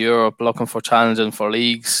looking for Europe, looking for challenging for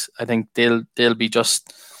leagues. I think they'll be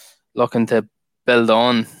just looking to build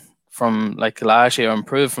on from last year,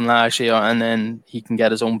 improve from last year, and then he can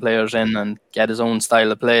get his own players in and get his own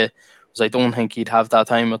style of play. Because I don't think he'd have that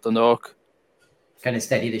time at Dundalk. Kind of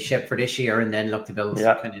steady the ship for this year and then look to build.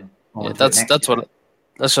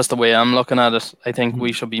 That's just the way I'm looking at it. I think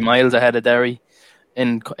we should be miles ahead of Derry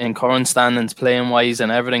in current standings, playing wise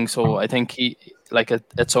and everything. So I think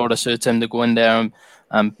it sort of suits him to go in there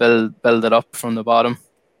and build it up from the bottom.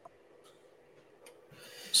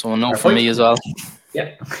 So a no for me as well.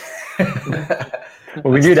 Yeah.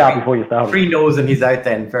 Well, we knew that before you started. 3 no's and he's out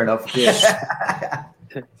then. Fair enough. Yeah.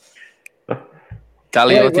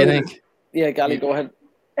 Gally, what do you think? Yeah, Gally, go ahead.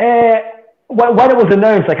 When it was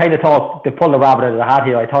announced, I kind of thought they pulled the rabbit out of the hat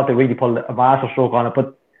here. I thought they really pulled a master stroke on it.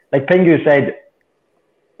 But like Pingu said,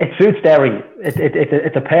 it suits Derry.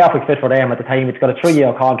 It's a perfect fit for them at the time. It's got a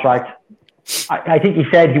 3-year contract. I think he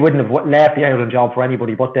said he wouldn't have left the Ireland job for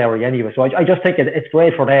anybody but Derry anyway. So I just think it's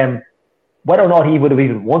great for them. Whether or not he would have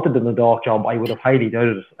even wanted the Dundalk job, I would have highly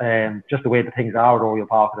doubted it. Just the way the things are at Oriel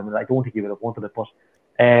Park, I don't think he would have wanted it. But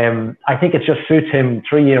I think it just suits him.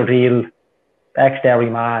 3-year deal. ex-Derry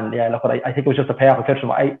man. Yeah, look, I think it was just a perfect fit for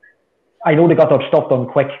them. I know they got their stuff done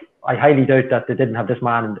quick. I highly doubt that they didn't have this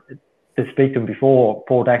man to speak to him before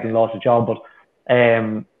Paul Declan lost his job. But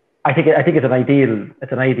I think it's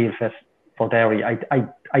an ideal fit for Derry.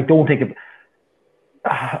 I don't think it,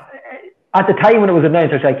 at the time when it was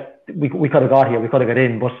announced, it's like we could have got here, we could have got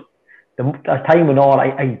in. But as time went on,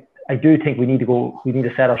 I do think we need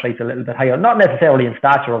to set our sights a little bit higher. Not necessarily in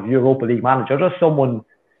stature of Europa League manager, just someone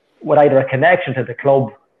with either a connection to the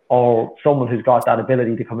club or someone who's got that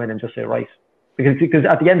ability to come in and just say, right. Because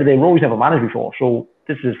at the end of the day, Rory's never managed before, so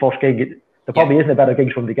this is his first gig. There probably isn't a better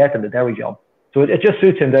gig for him to get than the Derry job. So it just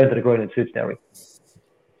suits him down to the ground and suits Derry.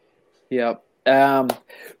 Yeah.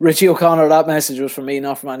 Richie O'Connor, that message was from me,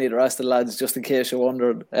 not from any of the rest of the lads, just in case you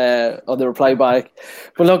wondered on the reply back.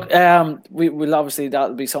 But look, we'll obviously,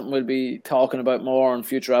 that'll be something we'll be talking about more on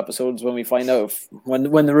future episodes when we find out when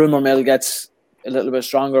the rumour mill gets a little bit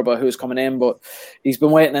stronger about who's coming in. But he's been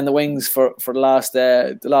waiting in the wings for the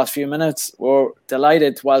last few minutes. We're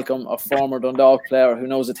delighted to welcome a former Dundalk player who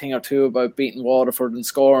knows a thing or two about beating Waterford and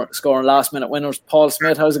scoring last minute winners. Paul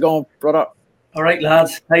Smith, how's it going, brother? All right,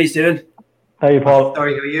 lads, how you doing? Hey, Paul.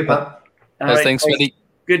 Sorry, how are you, Pat? How's things, Smitty?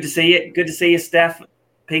 Good to see you. Good to see you, Steph,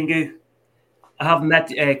 Pingu. I haven't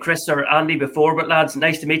met Chris or Andy before, but lads,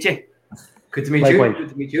 nice to meet you. Good to meet Likewise. you. Good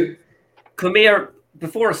to meet you. Come here.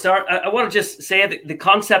 Before I start, I want to just say that the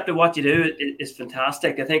concept of what you do is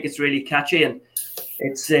fantastic. I think it's really catchy and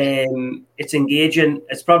it's engaging.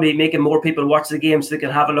 It's probably making more people watch the game so they can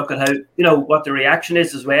have a look at how, what the reaction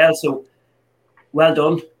is as well. So, well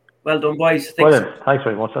done, boys. Brilliant. Thanks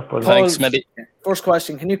very much. That's brilliant. Thanks, Smitty. First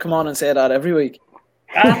question: can you come on and say that every week?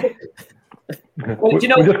 Well, we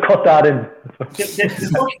just cut that in. The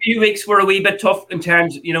first few weeks were a wee bit tough in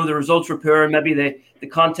terms, the results were poor. Maybe the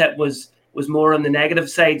content was more on the negative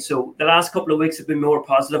side. So the last couple of weeks have been more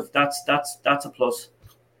positive. That's a plus.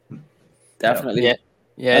 Definitely.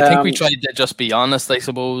 Yeah. I think we tried to just be honest, I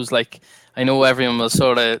suppose. Like, I know everyone was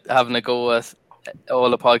sort of having a go with all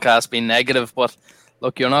the podcasts being negative, but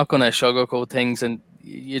look, you're not going to sugarcoat things, and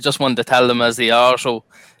you just want to tell them as they are. So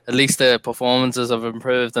at least the performances have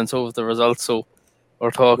improved, and so have the results. So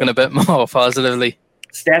we're talking a bit more positively.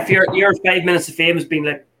 Steph, your 5 minutes of fame has been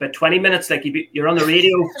like about 20 minutes. Like you're on the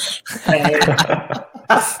radio,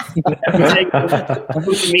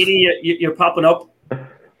 social media, you're popping up.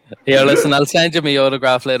 Here, listen, I'll send you my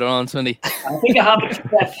autograph later on, Smitty. I think I have it,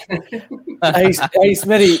 Steph. Hey,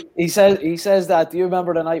 Smitty, he says that. Do you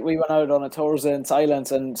remember the night we went out on a Thursday in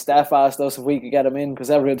silence and Steph asked us if we could get him in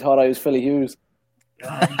because everyone thought I was Philly Hughes?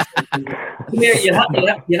 Here, you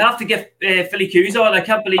have to get Philly Hughes on. I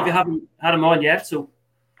can't believe you haven't had him on yet. So.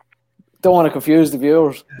 Don't want to confuse the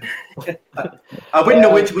viewers. I wouldn't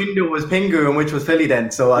know which window was Pingu and which was Philly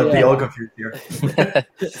then, so I'd be all confused here.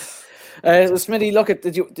 Smitty, look,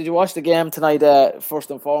 did you watch the game tonight?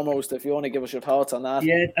 First and foremost, if you want to give us your thoughts on that.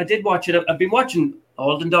 Yeah, I did watch it. I've been watching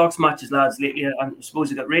all Dundalk's matches, lads, lately. I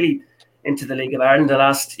suppose I got really into the League of Ireland the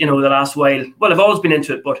last while. Well, I've always been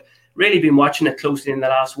into it, but really been watching it closely in the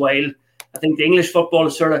last while. I think the English football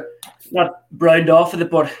is sort of not browned off of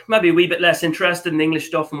it, but maybe a wee bit less interested in English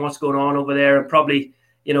stuff and what's going on over there, and probably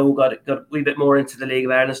got a wee bit more into the League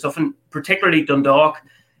of Ireland stuff, and particularly Dundalk.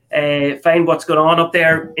 Find what's going on up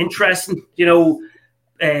there interesting.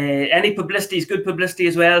 Any publicity is good publicity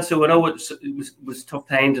as well. So I know it was tough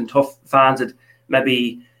times and tough fans that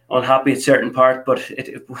maybe unhappy at certain part, but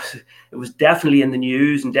it was definitely in the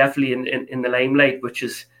news and definitely in the limelight, which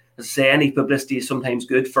is, as I say, any publicity is sometimes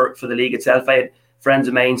good for the league itself. I had friends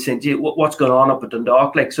of mine saying, "Gee, what's going on up at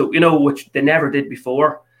Dundalk?" Which they never did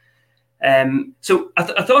before. So I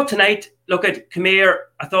thought tonight, look at come here.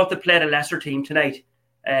 I thought they played a lesser team tonight.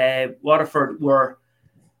 Waterford were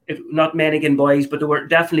not men again boys, but they were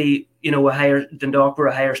definitely Dundalk were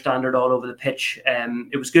a higher standard all over the pitch.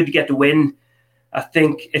 It was good to get the win. I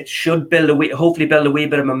think it should hopefully build a wee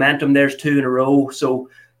bit of momentum. There's 2 in a row, so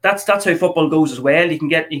that's how football goes as well. You can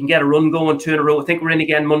get a run going 2 in a row. I think we're in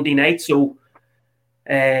again Monday night, so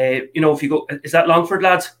if you go, is that Longford,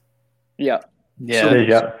 lads? Yeah. So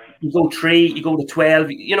you go 3, you go to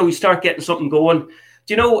 12. You start getting something going.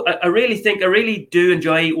 I really do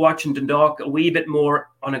enjoy watching Dundalk a wee bit more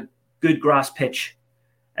on a good grass pitch.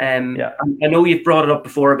 I know you've brought it up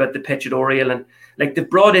before about the pitch at Oriel, and they've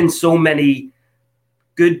brought in so many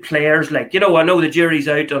good players. I know the jury's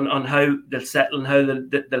out on how they'll settle and how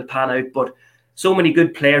they'll pan out, but so many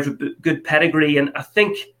good players with good pedigree. And I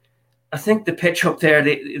think the pitch up there,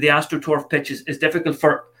 the AstroTurf pitch, is difficult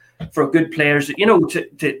for good players,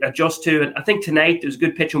 to adjust to. And I think tonight there was a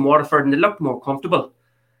good pitch in Waterford, and they looked more comfortable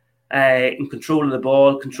in control of the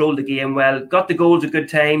ball, controlled the game well, got the goals at good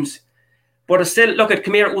times. But it's still, look at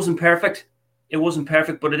Come Here. It wasn't perfect. It wasn't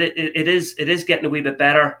perfect, but it is getting a wee bit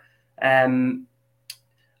better.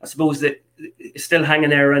 I suppose that it's still hanging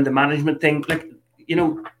there around the management thing. Like, you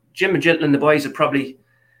know, Jim Magilton and the boys would probably,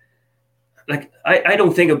 like, I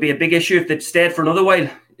don't think it would be a big issue if they'd stayed for another while,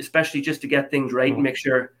 especially just to get things right and make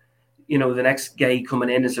sure, you know, the next guy coming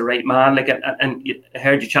in is the right man. Like, and I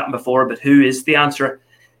heard you chatting before, but who is the answer?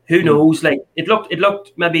 Who knows? Like, it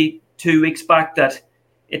looked maybe 2 weeks back that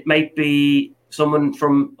it might be someone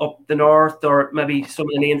from up the north, or maybe some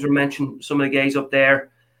of the names were mentioned, some of the guys up there.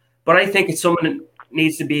 But I think it's someone that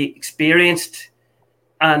needs to be experienced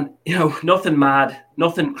and, you know, nothing mad,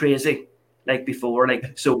 nothing crazy like before.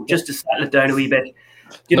 Like, so just to settle it down a wee bit.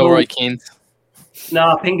 You know, Roy Keane.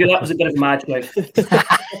 No, Pingu, that was a bit of a mad shout.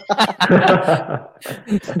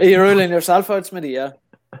 Are you ruling yourself out, Smitty? Yeah.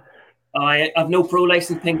 I have no pro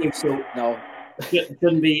license, Pingu, so no, it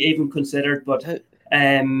shouldn't be even considered. But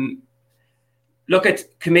look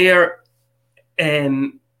at Come Here.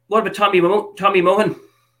 What about Tommy Mohan?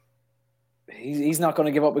 He's not going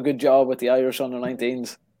to give up a good job with the Irish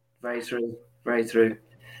under-19s. Very true, very true.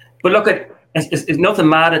 But look at it's nothing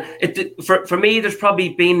mad. For me, there's probably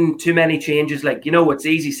been too many changes. Like, you know, it's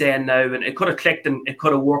easy saying now, and it could have clicked and it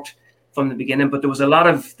could have worked from the beginning. But there was a lot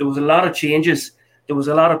of changes. There was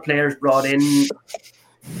a lot of players brought in.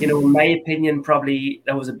 You know, in my opinion, probably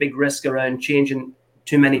there was a big risk around changing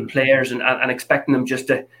too many players and expecting them just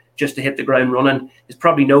to hit the ground running. It's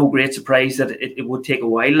probably no great surprise that it would take a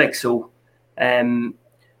while. Like, so.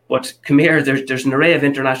 But Come Here, there's an array of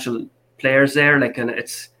international players there, like, and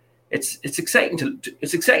it's exciting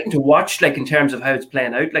to watch, like, in terms of how it's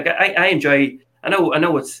playing out. Like, I enjoy. I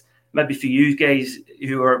know it's maybe for you guys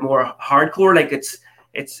who are more hardcore, like it's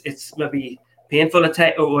maybe painful at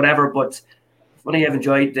times or whatever. But funny, I've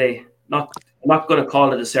enjoyed I'm not going to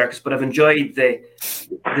call it a circus, but I've enjoyed the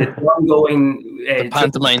ongoing the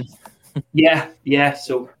pantomime. Yeah.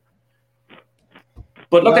 So,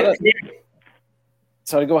 but look at.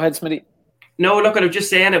 Sorry, go ahead, Smitty. No, look, I was just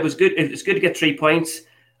saying it was good. It's good to get 3 points,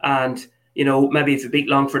 and, you know, maybe if you beat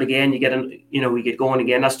Longford again, we get going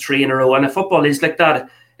again. That's 3 in a row, and if football is like that,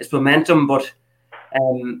 it's momentum. But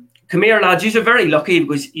Come Here, lads, you're very lucky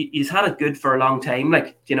because you've had it good for a long time.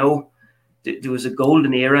 Like, you know, there was a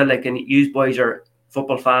golden era. Like, and you boys are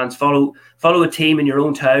football fans. Follow a team in your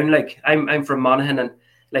own town. Like, I'm from Monaghan, and,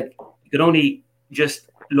 like, you could only just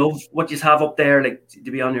love what you have up there, like,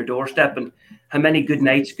 to be on your doorstep, and how many good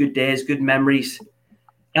nights, good days, good memories.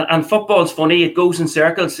 And football's funny; it goes in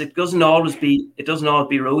circles. It doesn't always be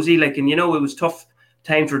rosy. Like, and, you know, it was tough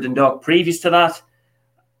times for Dundalk previous to that,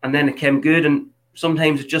 and then it came good. And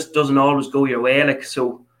sometimes it just doesn't always go your way. Like,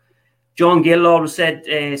 so, John Gill always said,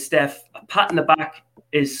 Steph, a pat in the back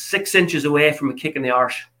is 6 inches away from a kick in the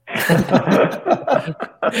arse.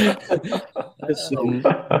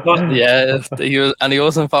 He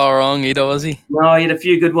wasn't far wrong either, was he? No, he had a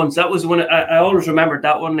few good ones. That was one I always remembered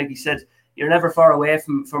that one. Like, he said, you're never far away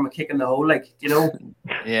from a kick in the hole, like, you know.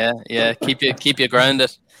 Yeah, keep you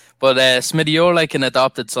grounded. But Smitty, you're like an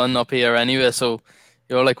adopted son up here anyway, so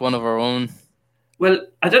you're like one of our own. Well,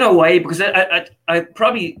 I don't know why, because I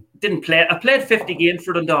probably didn't play. I played 50 games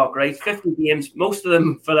for Dundalk, right? 50 games, most of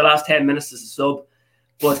them for the last 10 minutes as a sub.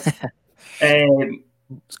 But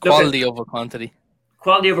quality over quantity.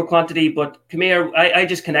 Quality over quantity. But Come Here, I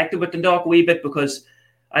just connected with Dundalk a wee bit because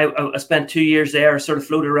I spent 2 years there, sort of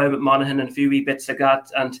floated around with Monaghan and a few wee bits like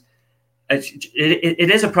that. And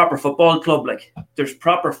it is a proper football club. Like, there's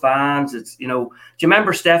proper fans. It's, you know, do you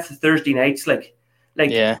remember, Steph, the Thursday nights? Like,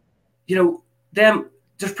 yeah. You know,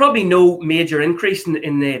 there's probably no major increase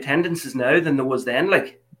in the attendances now than there was then.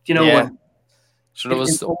 Like, you know, yeah. So there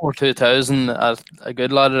was over 2,000 at a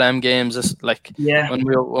good lot of them games. Just like, when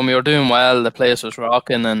we were doing well, the place was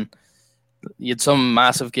rocking, and you had some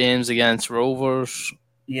massive games against Rovers.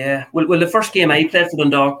 Yeah, well, the first game I played for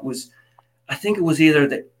Dundalk was, I think it was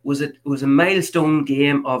either was a milestone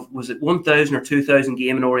game of, was it 1,000 or 2,000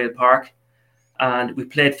 game in Oriel Park, and we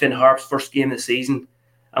played Finn Harp's first game of the season,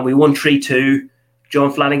 and we won 3-2.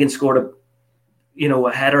 John Flanagan scored a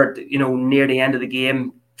header, near the end of the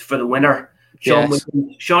game for the winner.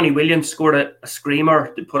 Shawnee Williams scored a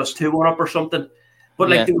screamer to put us 2-1 up or something.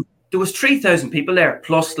 But there was 3,000 people there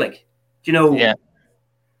plus, Yeah.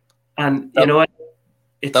 And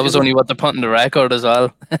that was only what they're putting the record as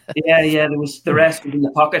well. yeah, there was the rest was in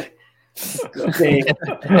the pocket. But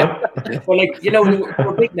there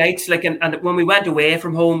were big nights, and when we went away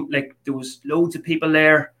from home, there was loads of people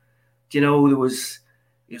there. There was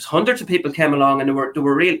hundreds of people came along, and they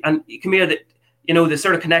were real. And come here, that they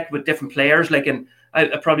sort of connect with different players. And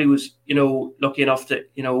I probably was lucky enough to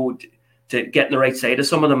to get in the right side of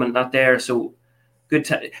some of them and not there. So good.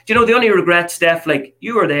 Do you know the only regret, Steph? Like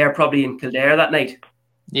you were there probably in Kildare that night.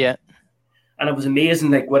 Yeah. And it was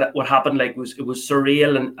amazing, like what happened. Like it was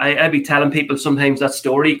surreal, and I'd be telling people sometimes that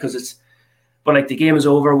story because but like the game is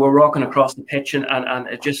over, we're walking across the pitch, and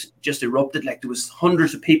it just erupted. Like there was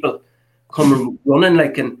hundreds of people coming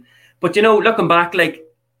running, but you know, looking back, like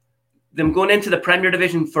them going into the Premier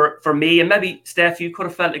Division for me, and maybe Steph, you could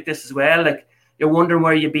have felt like this as well. Like you're wondering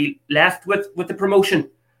where you'd be left with the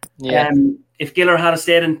promotion. Yeah. If Giller had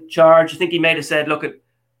stayed in charge, I think he might have said, look,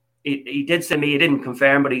 he did say me, he didn't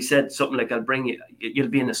confirm, but he said something like, I'll bring you, you'll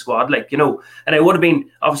be in the squad, like, you know. And it would have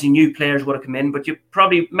been, obviously, new players would have come in, but you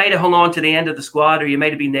probably might have hung on to the end of the squad, or you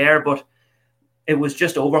might have been there, but it was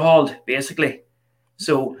just overhauled, basically.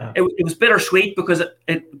 So it was bittersweet because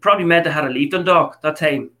it probably meant I had to leave Dundalk that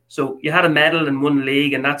time. So you had a medal and won the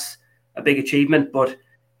league, and that's a big achievement, but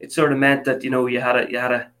it sort of meant that, you know, you had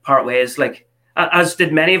to part ways, like, as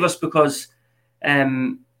did many of us, because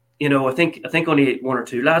you know, I think only one or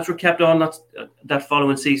two lads were kept on that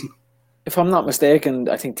following season. If I'm not mistaken,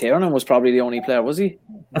 I think Tiernan was probably the only player, was he?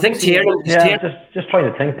 I think Tiernan. Yeah, just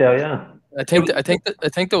trying to think there. Yeah, I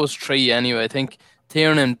think there was three anyway. I think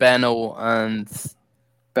Tiernan, Benno, and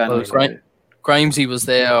Grimesy was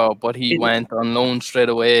there, but he went on loan straight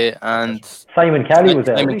away. And Simon Kelly was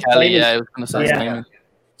there. Simon Kelly, yeah, I was going to say Simon.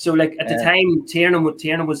 So like at the time,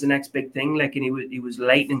 Tiernan was the next big thing. Like, and he was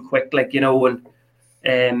lightning quick, like, you know, and.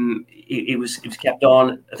 He was kept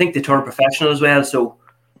on. I think they turned professional as well. So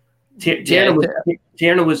Tiernan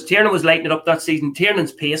was lighting it up that season.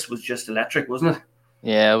 Tiernan's pace was just electric, wasn't it?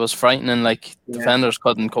 Yeah, it was frightening. Like defenders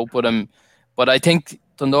couldn't cope with him. But I think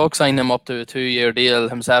Dundalk signed him up to a 2-year deal,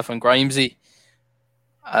 himself and Grimesy.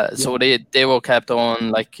 So they were kept on.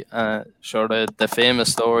 Like sure, the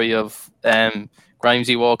famous story of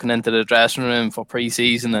Grimesy walking into the dressing room for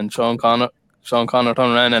pre-season and Sean Connor turned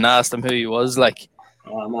around and asked him who he was. Like.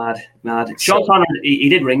 Oh, mad. Sean Connor, he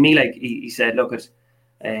did ring me. Like he said, look,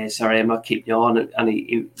 sorry, I'm not keeping you on, and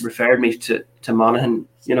he referred me to Monaghan.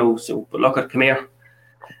 You know, so but look, come here.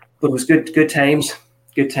 But it was good times.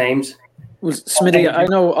 Was Smitty? I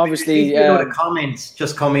know, obviously. You know, the comments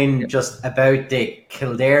just come in just about the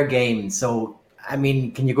Kildare game. So I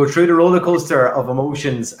mean, can you go through the roller coaster of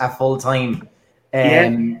emotions at full time?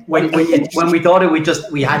 When we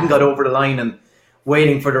thought we hadn't got over the line and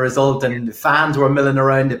waiting for the result, and the fans were milling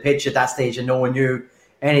around the pitch at that stage, and no one knew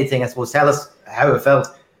anything. I suppose tell us how it felt.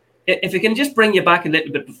 If we can just bring you back a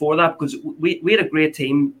little bit before that, because we had a great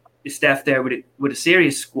team, Steph, there with a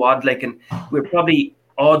serious squad, like, and we were probably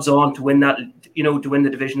odds on to win that, you know, to win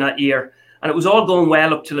the division that year, and it was all going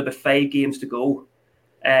well up till about 5 games to go,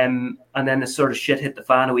 and then the sort of shit hit the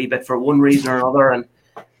fan a wee bit for one reason or another,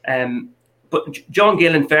 and but John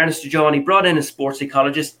Gill, in fairness to John, he brought in a sports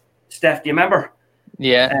psychologist. Steph, do you remember?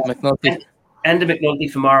 Yeah, McNulty. Enda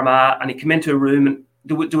McNulty from Armagh, and he came into a room, and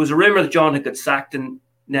there was a rumour that John had got sacked, and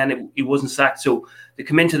then he wasn't sacked. So they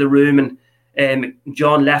come into the room, and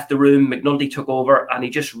John left the room. McNulty took over, and he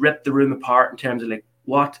just ripped the room apart in terms of like,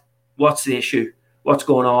 what's the issue? What's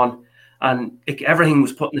going on? And like, everything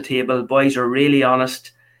was put on the table. Boys are really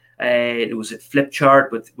honest. It was a flip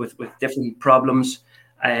chart with different problems,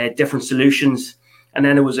 different solutions, and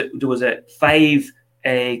then there was a 5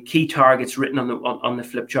 key targets written on the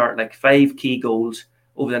flip chart, like 5 key goals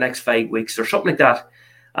over the next 5 weeks or something like that.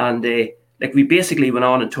 And like we basically went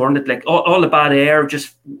on and turned it, like all the bad air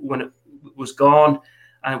just when it was gone,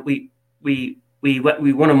 and we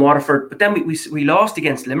won in Waterford, but then we lost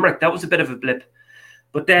against Limerick. That was a bit of a blip,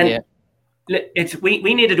 but then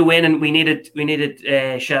we needed to win, and we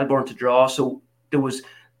needed Shelbourne to draw. So there was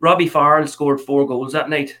Robbie Farrell scored 4 goals that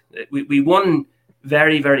night. We won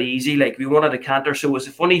very, very easy. Like we won at a canter, so it was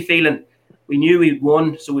a funny feeling. We knew we'd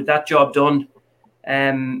won, so with that job done,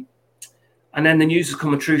 and then the news was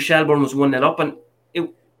coming through. Shelbourne was 1-0 up, and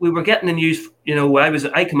we were getting the news. You know,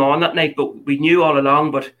 I come on that night, but we knew all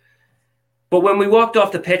along. But when we walked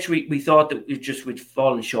off the pitch, we thought that we'd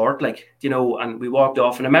fallen short, like, you know, and we walked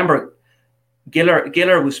off. And I remember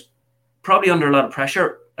Giller was probably under a lot of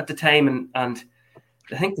pressure at the time, and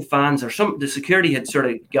I think the fans or the security had sort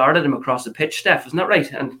of guarded him across the pitch, Steph, isn't that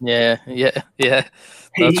right? And yeah,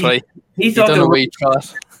 that's right. He thought they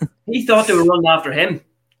were running after him,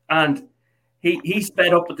 and he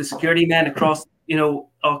sped up with the security men across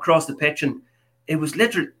the pitch, and it was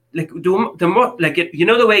literally like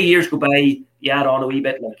the way years go by, you add on a wee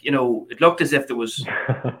bit, like, you know, it looked as if there was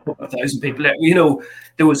 1,000 people there. You know,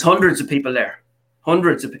 there was hundreds of people there,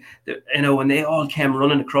 and they all came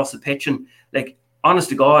running across the pitch, and like, honest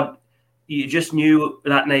to God, you just knew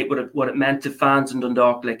that night what it meant to fans in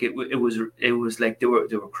Dundalk. Like it was like they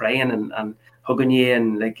were crying and hugging you,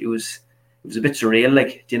 and like it was a bit surreal,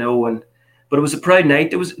 like, you know. But it was a proud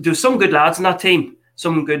night. There was some good lads in that team,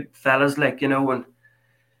 some good fellas, like, you know.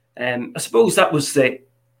 And I suppose that was the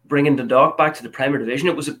bringing Dundalk back to the Premier Division.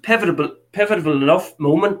 It was a pivotal enough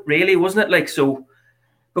moment, really, wasn't it? Like, so,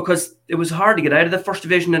 because it was hard to get out of the First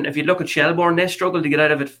Division, and if you look at Shelbourne, they struggled to get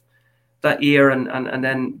out of it that year, and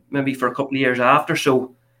then maybe for a couple of years after.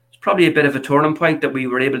 So it's probably a bit of a turning point that we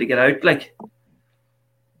were able to get out. Like,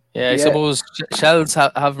 I suppose Shells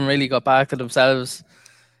haven't really got back to themselves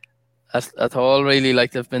at all, really.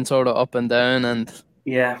 Like, they've been sort of up and down, and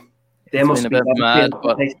they must been a bit mad.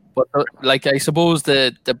 But like, I suppose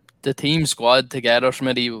the team squad together,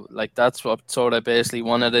 Smitty, like, that's what sort of basically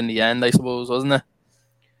won it in the end, I suppose, wasn't it?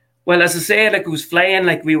 Well, as I say, like, it was flying.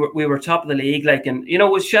 Like, we were top of the league. Like, and you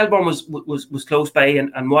know, Shelbourne was close by,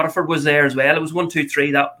 and Waterford was there as well. It was 1, 2,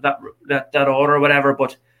 3 that order or whatever.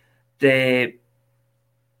 But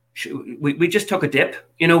we just took a dip.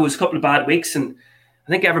 You know, it was a couple of bad weeks, and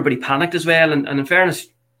I think everybody panicked as well. And in fairness,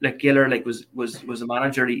 like, Giller, like, was a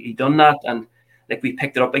manager. He done that, and like, we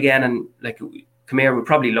picked it up again. And like, come here, we're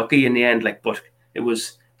probably lucky in the end. Like, but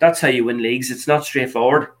that's how you win leagues. It's not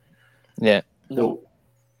straightforward. Yeah. No.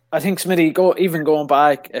 I think, Smitty, going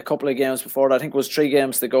back a couple of games before that, I think it was 3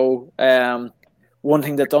 games to go. One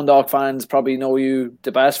thing that Dundalk fans probably know you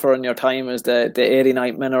the best for in your time is the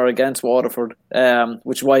 89th minute against Waterford,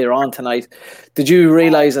 which is why you're on tonight. Did you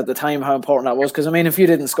realise at the time how important that was? Because, I mean, if you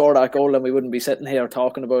didn't score that goal, then we wouldn't be sitting here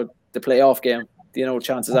talking about the playoff game. You know,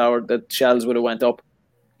 chances are that Shells would have went up.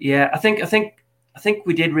 Yeah, I think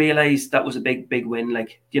we did realise that was a big win.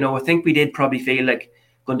 Like, you know, I think we did probably feel like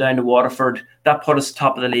going down to Waterford, that put us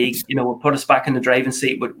top of the league. You know, put us back in the driving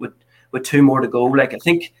seat with 2 more to go. Like, I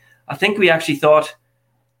think we actually thought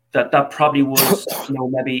that probably was, you know,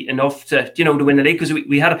 maybe enough to, you know, to win the league, because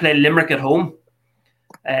we had to play Limerick at home,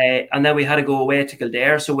 and then we had to go away to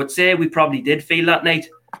Kildare. So I'd say we probably did feel that night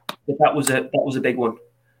that was a big one,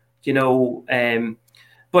 you know.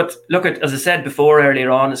 But look, as I said before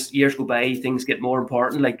earlier on, as years go by, things get more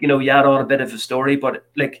important. Like, you know, you add on a bit of a story, but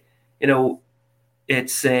like, you know,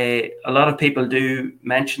 it's a lot of people do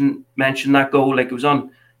mention that goal. Like, it was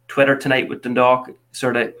on Twitter tonight with Dundalk,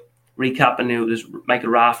 sort of recapping. It was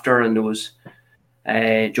Michael Rafter, and there was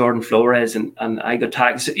Jordan Flores, and I got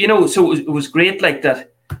tagged. So, you know, so it was great. Like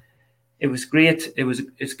that, it was great.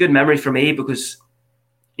 It's a good memory for me, because,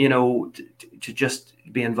 you know, to just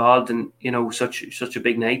be involved in, you know, such a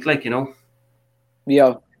big night. Like, you know.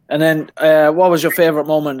 Yeah. And then, what was your favourite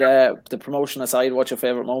moment? The promotion aside, what's your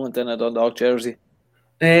favourite moment in a Dundalk jersey?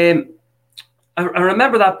 I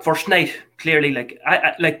remember that first night clearly. Like,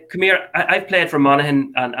 come here. I've played for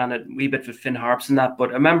Monaghan and a wee bit for Finn Harps and that,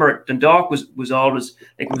 but I remember Dundalk was always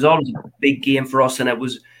a big game for us, and it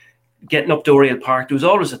was getting up to Oriel Park. There was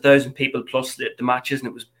always 1,000 people plus the matches, and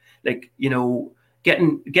it was like, you know,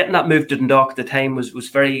 getting that move to Dundalk at the time was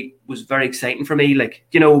very exciting for me. Like,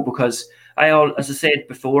 you know, because as I said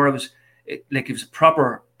before, it was a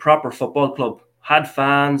proper football club. Had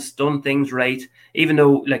fans, done things right, even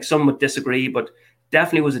though like some would disagree, but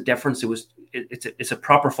definitely was a difference. It's a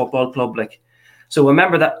proper football club. Like, so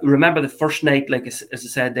remember the first night, like, as I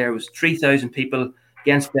said, there was 3,000 people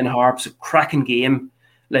against Ben Harps, a cracking game,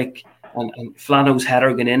 like, and Flano's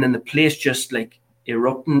header going in, and the place just like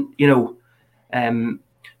erupting, you know.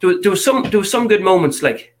 There was some good moments,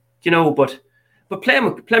 like, you know, but playing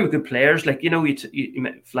with good players, like, you know, you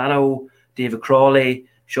met Flano, David Crawley,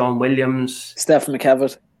 Sean Williams, Stephen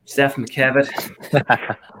McKevitt.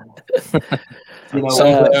 You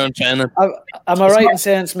know, am I right in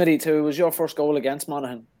saying, Smitty, too, was your first goal against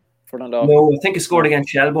Monaghan for Dundalk? No, I think I scored against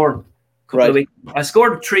Shelbourne. Right. I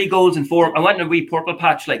scored 3 goals in 4. I went in a wee purple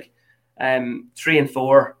patch, like 3 and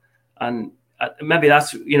 4, and maybe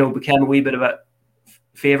that's, you know, became a wee bit of a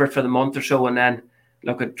favourite for the month or so, and then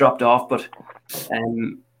look, it dropped off. But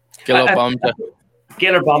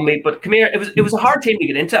Giller bombed me, but come here. It was a hard team to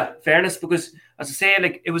get into, fairness, because, as I say,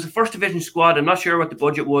 like, it was a first division squad. I'm not sure what the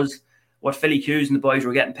budget was, what Philly Hughes and the boys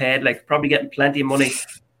were getting paid, like, probably getting plenty of money.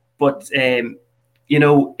 But you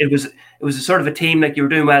know, it was a sort of a team, like, you were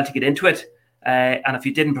doing well to get into it, and if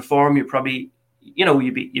you didn't perform, you probably, you know,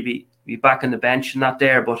 you'd be back on the bench and not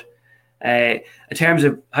there. But in terms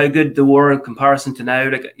of how good they were in comparison to now,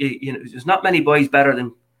 like, you know, there's not many boys better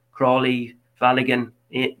than Crawley, Flanagan,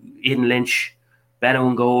 Aidan Lynch, Benno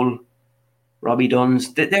in goal, Robbie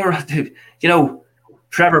Duns. They were, you know,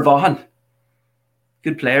 Trevor Vaughan.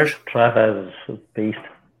 Good players. Trevor is a beast.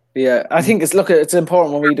 Yeah, I think it's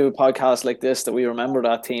important when we do a podcast like this that we remember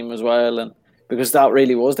that team as well, and because that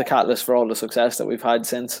really was the catalyst for all the success that we've had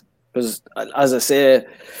since. Because, as I say,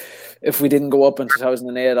 if we didn't go up in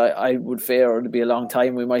 2008, I would fear it'd be a long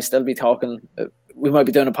time. We might still be talking. We might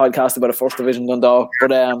be doing a podcast about a first division Dundalk.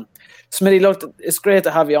 But Smitty, look, it's great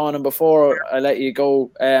to have you on. And before I let you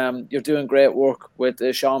go, you're doing great work with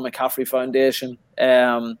the Sean McCaffrey Foundation.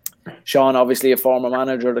 Sean, obviously a former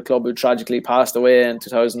manager of the club who tragically passed away in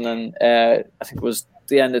 2000. I think it was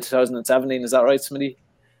the end of 2017. Is that right, Smitty?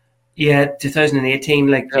 Yeah, 2018.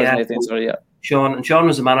 2018, sorry, yeah. Sean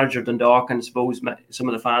was the manager of Dundalk, and I suppose some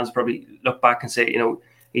of the fans probably look back and say,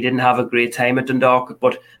 he didn't have a great time at Dundalk.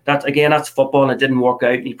 But that's football, and it didn't work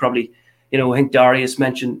out. And he probably, I think Darius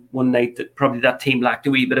mentioned one night that probably that team lacked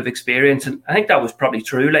a wee bit of experience, and I think that was probably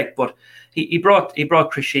true. But he brought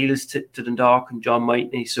Chris Shields to Dundalk and John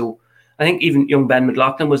Mightney. So I think even young Ben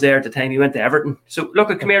McLaughlin was there at the time he went to Everton. So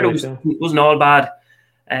look, at Camero wasn't all bad.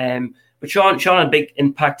 But Sean had a big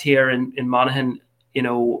impact here in Monaghan.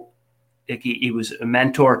 He was a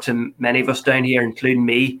mentor to many of us down here, including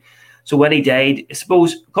me. So when he died, I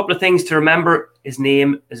suppose a couple of things to remember: his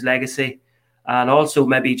name, his legacy, and also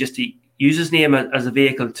maybe just to use his name as a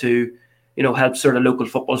vehicle to, help sort of local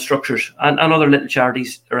football structures and other little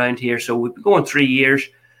charities around here. So we've been going 3 years.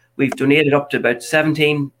 We've donated up to about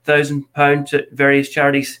 £17,000 to various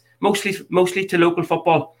charities, mostly to local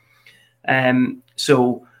football.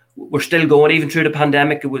 So we're still going, even through the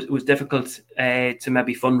pandemic. It was difficult to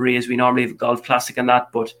maybe fundraise. We normally have a golf classic and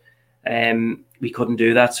that, but we couldn't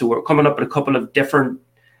do that. So we're coming up with a couple of different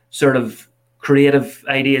sort of creative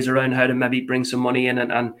ideas around how to maybe bring some money in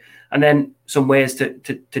and then some ways to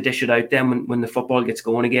dish it out then when the football gets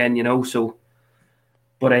going again, So,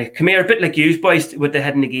 but come here, a bit like you boys with the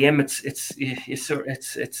head in the game. It's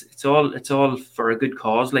all for a good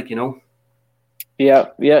cause,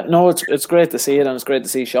 Yeah. No, it's great to see it, and it's great to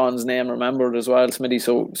see Sean's name remembered as well, Smitty.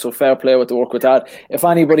 So fair play with the work with that. If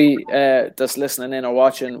anybody that's listening in or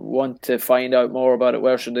watching want to find out more about it,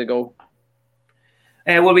 where should they go?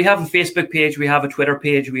 Well, we have a Facebook page, we have a Twitter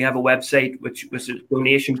page, we have a website which was a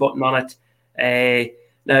donation button on it.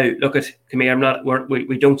 Now, look, come here.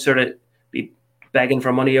 We don't sort of be begging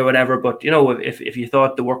for money or whatever, but if you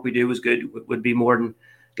thought the work we do was good, would be more than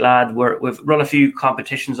glad. We've run a few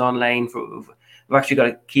competitions online We've actually got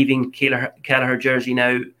a Keeving Kelleher jersey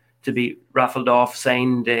now to be raffled off,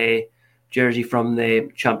 signed jersey from the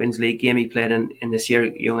Champions League game he played in this year,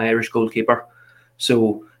 young Irish goalkeeper.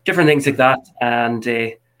 So different things like that. And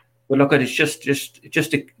but look, it's just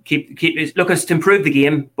to keep it's to improve the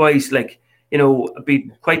game, boys. I'd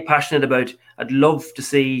be quite passionate about. I'd love to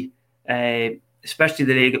see, especially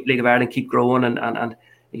the League of Ireland keep growing and I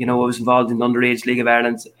was involved in the underage League of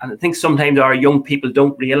Ireland, and I think sometimes our young people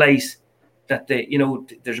don't realise that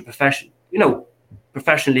there's a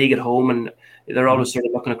professional league at home, and they're always sort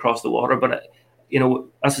of looking across the water. But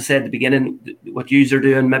as I said at the beginning, what yous are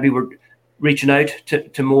doing, maybe we're reaching out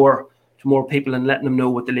to more people and letting them know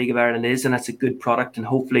what the League of Ireland is, and that's a good product. And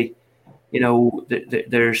hopefully,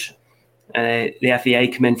 there's the FAI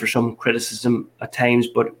come in for some criticism at times,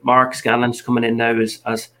 but Mark Scanlon's coming in now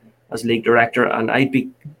as league director, and I'd be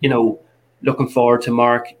looking forward to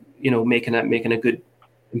Mark making a good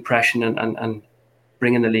impression and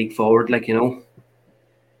bringing the league forward,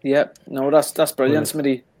 Yeah, no, that's brilliant,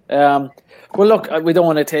 Smitty. Well, look, we don't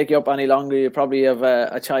want to take you up any longer. You probably have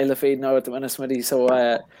a child to feed now at the minute, Smitty. So,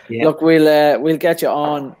 look, we'll get you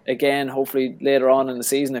on again, hopefully later on in the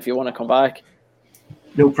season if you want to come back.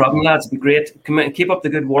 No problem, lads. It'd be great. Keep up the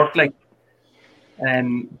good work. The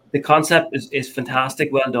concept is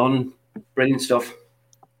fantastic. Well done. Brilliant stuff.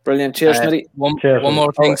 Brilliant. Cheers, Smitty. One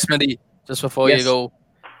more thing, Smitty, just before you go.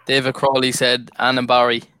 David Crawley said Annan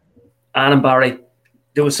Barry.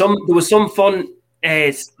 There was some fun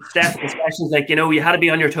stuff, discussions you had to be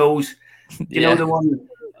on your toes. You know the one,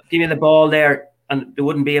 give me the ball there, and there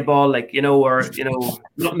wouldn't be a ball, or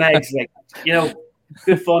nutmegs,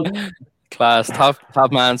 good fun. Class,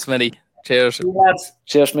 top man, Smitty. Cheers.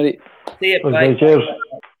 Cheers, Smitty. See you. Bye. Cheers.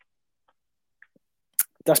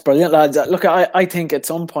 That's brilliant, lads. Look, I think at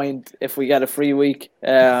some point, if we get a free week,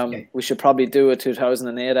 we should probably do a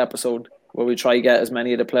 2008 episode where we try to get as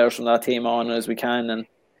many of the players from that team on as we can, and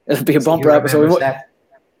it'll be a bumper episode.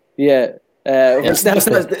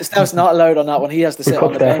 Steph's not allowed on that one. He has to sit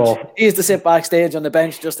on the bench. He has to sit backstage on the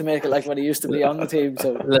bench just to make it like when he used to be on the team.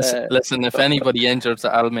 So listen, if anybody injured,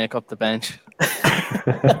 I'll make up the bench.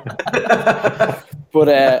 But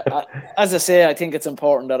as I say, I think it's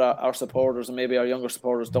important that our supporters and maybe our younger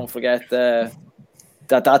supporters don't forget the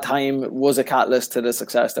that time was a catalyst to the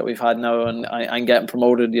success that we've had now and getting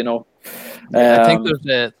promoted. I think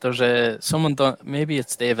there's someone done. Maybe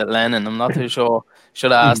it's David Lennon. I'm not too sure.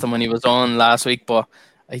 Should have asked him when he was on last week, but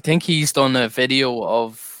I think he's done a video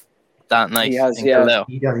of that night. He has, yeah.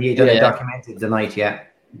 He documented the night, yeah.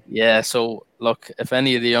 Yeah, so look, if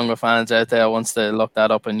any of the younger fans out there wants to look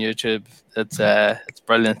that up on YouTube, it's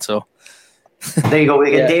brilliant. So there you go.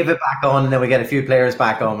 We get David back on, and then we get a few players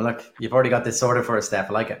back on. Look, you've already got this sorted for us, Steph.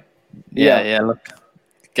 I like it. Yeah. Look,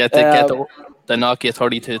 get the Nokia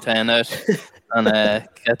 3210 out and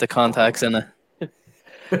get the contacts in it.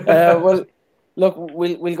 Well, look,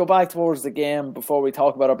 we'll go back towards the game before we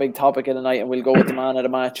talk about our big topic of the night, and we'll go with the man of the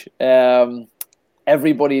match.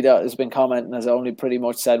 Everybody that has been commenting has only pretty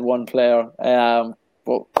much said one player.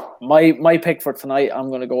 But my pick for tonight, I'm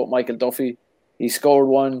going to go with Michael Duffy. He scored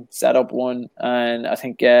one, set up one, and I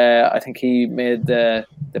think he made the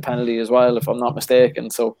penalty as well, if I'm not mistaken.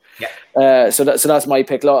 So, so that's my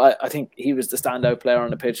pick. Look, I think he was the standout player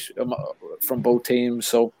on the pitch from both teams.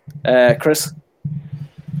 So, Chris.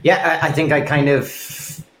 Yeah, I think I kind of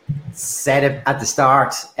said it at the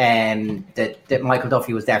start, that Michael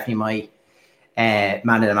Duffy was definitely my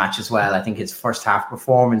man of the match as well. I think his first half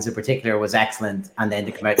performance in particular was excellent, and then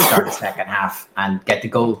to come out and start the second half and get the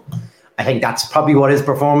goal. I think that's probably what his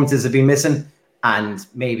performances have been missing, and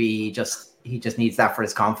maybe he just needs that for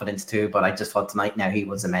his confidence too. But I just thought tonight now he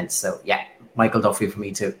was immense. So yeah, Michael Duffy for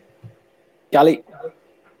me too. Gally.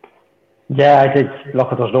 Yeah, I think.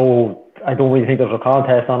 Look, I don't really think there's a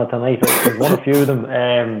contest on it tonight. There's one or few of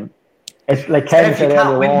them. It's like Ken said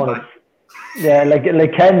earlier on.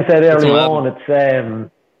 Like Ken said earlier on,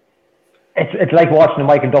 it's like watching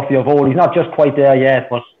Michael Duffy of old. He's not just quite there yet,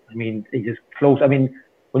 but I mean, he's just close. I mean,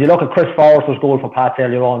 when you look at Chris Forrester's goal for Pats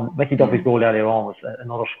earlier on, Mickey Duffy's goal earlier on was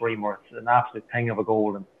another screamer. It's an absolute thing of a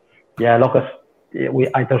goal. And yeah, look,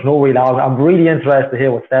 there's no real. I'm really interested to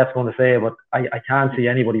hear what Steph's going to say, but I can't see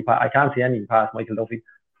anybody. I can't see anything past Michael Duffy.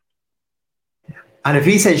 And if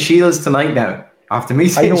he said Shields tonight now, after me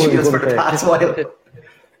saying Shields for the past while.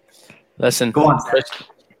 Listen, go on,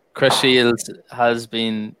 Chris Shields has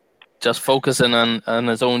been just focusing on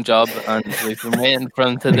his own job, and we've been waiting for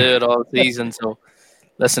him to do it all season. So,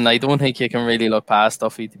 listen, I don't think you can really look past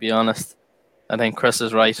Duffy, to be honest. I think Chris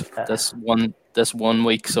is right this one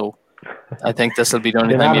week, so I think this will be the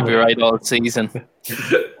only time he'll be right all season.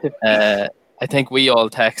 I think we all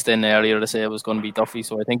texted in earlier to say it was going to be Duffy,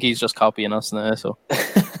 so I think he's just copying us now. So,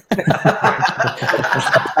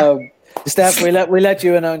 Steph, we let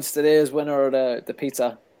you announce today's winner of the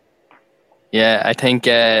pizza. Yeah, I think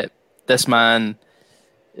this man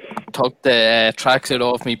took the tracksuit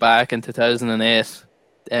off me back in 2008.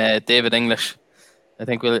 David English. I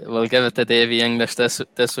think we'll give it to Davy English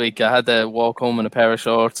this week. I had to walk home in a pair of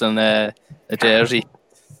shorts and a jersey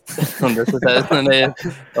under 2008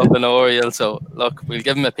 up in Oriel. So look, we'll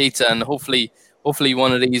give him a pizza, and hopefully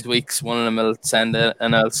one of these weeks one of them will send it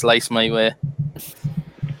and I'll slice my way.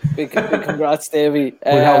 Big congrats, Davy.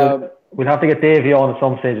 We'll have to get Davy on at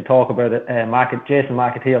some stage to talk about it. Jason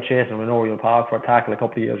McAteer chasing him in Oriel Park for a tackle a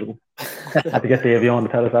couple of years ago. Had to get Davy on to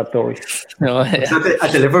tell us that story. Oh, yeah. Is that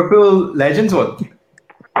at the Liverpool Legends one?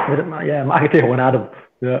 Yeah, McAteer went at him.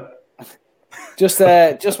 Yeah. Just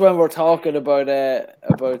when we're talking about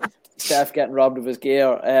Steph getting robbed of his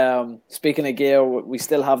gear. Speaking of gear, we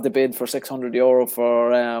still have the bid for €600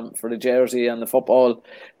 for the jersey and the football.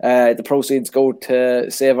 The proceeds go to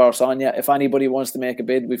Save Our Sonia. If anybody wants to make a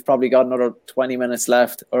bid, we've probably got another 20 minutes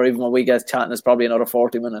left, or even when we get chatting, it's probably another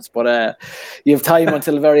 40 minutes. But you have time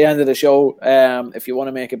until the very end of the show. If you want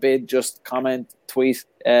to make a bid, just comment, tweet,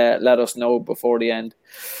 let us know before the end.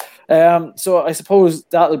 So I suppose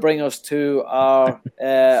that'll bring us to our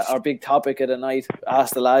big topic of the night,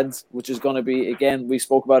 Ask the Lads, which is going to be, again, we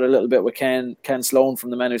spoke about it a little bit with Ken Sloan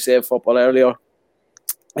from the Men Who Save Football earlier,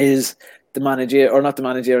 is the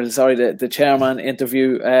chairman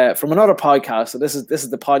interview from another podcast. So this is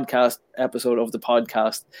the podcast episode of the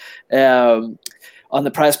podcast. On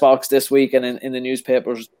the press box this week and in the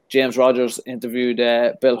newspapers, James Rogers interviewed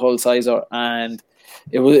Bill Hulsizer, and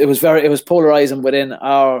it was polarizing within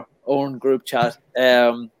our own group chat.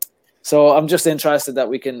 So I'm just interested that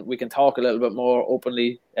we can talk a little bit more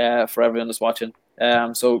openly for everyone that's watching.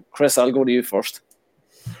 So Chris, I'll go to you first.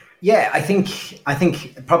 Yeah, I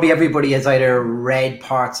think probably everybody has either read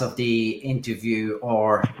parts of the interview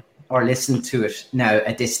or listened to it now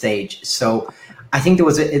at this stage. So I think there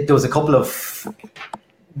was a couple of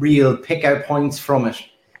real pick out points from it,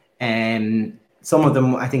 and some of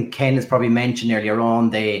them I think Ken has probably mentioned earlier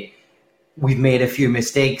on. We've made a few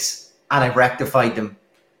mistakes and I've rectified them,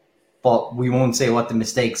 but we won't say what the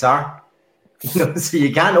mistakes are. So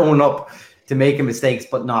you can own up to making mistakes,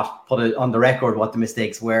 but not put it on the record what the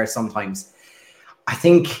mistakes were sometimes. I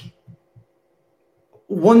think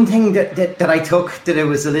one thing that I took that I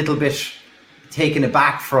was a little bit taken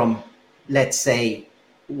aback from, let's say,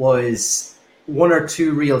 was one or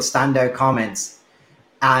two real standout comments.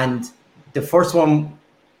 And the first one,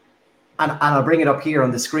 and I'll bring it up here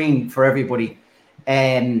on the screen for everybody,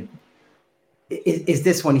 is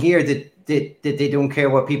this one here, that they don't care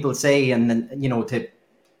what people say, and then, to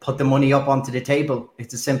put the money up onto the table.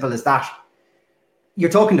 It's as simple as that. You're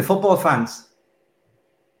talking to football fans.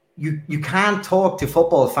 You can't talk to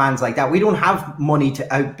football fans like that. We don't have money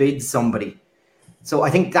to outbid somebody. So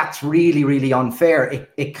I think that's really, really unfair.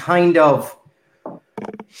 It kind of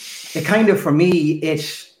for me,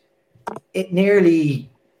 it nearly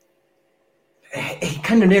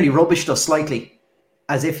rubbished us slightly,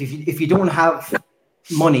 as if you don't have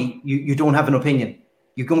money, you don't have an opinion.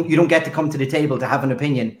 You don't get to come to the table to have an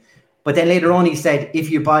opinion. But then later on, he said,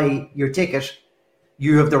 if you buy your ticket,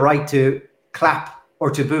 you have the right to clap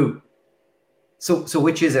or to boo. So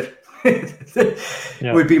which is it?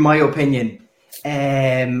 Would be my opinion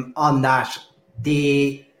on that.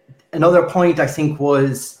 Another point I think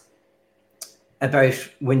was about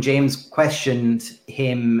when James questioned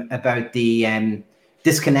him about the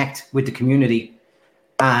disconnect with the community,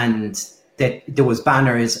 and that there was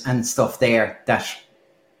banners and stuff there that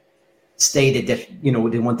stated that,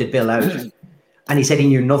 they wanted Bill out. And he said he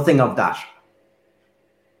knew nothing of that.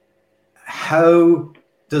 How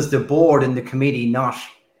does the board and the committee not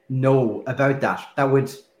know about that? That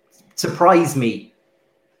would surprise me,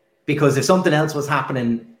 because if something else was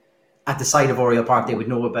happening at the site of Oriel Park, they would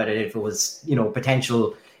know about it. If it was,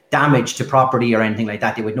 potential damage to property or anything like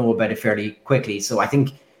that, they would know about it fairly quickly. So I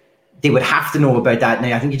think they would have to know about that.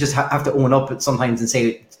 Now, I think you just have to own up sometimes and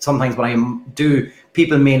say, sometimes what I do,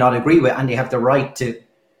 people may not agree with, and they have the right to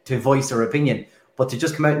voice their opinion. But to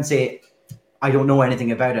just come out and say, I don't know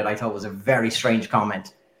anything about it, I thought was a very strange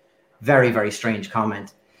comment. Very, very strange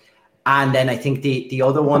comment. And then I think the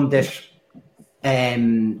other one that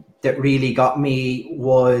really got me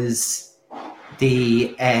was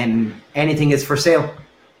the anything is for sale.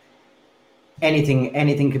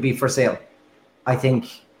 Anything could be for sale. I think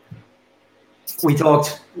we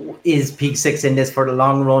talked, is Peak Six in this for the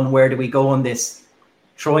long run? Where do we go on this?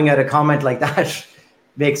 Throwing out a comment like that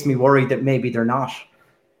makes me worried that maybe they're not.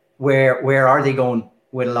 Where are they going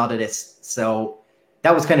with a lot of this? So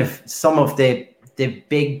that was kind of some of the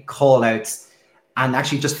big call outs. And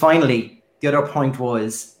actually, just finally, the other point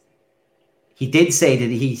was, he did say that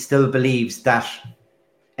he still believes that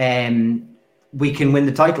we can win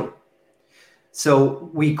the title. So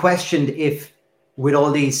we questioned if, with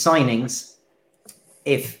all these signings,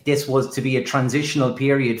 if this was to be a transitional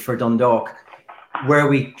period for Dundalk. Were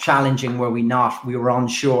we challenging? Were we not? We were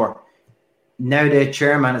unsure. Now the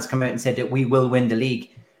chairman has come out and said that we will win the league.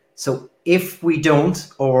 So if we don't,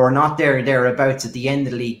 or we're not thereabouts at the end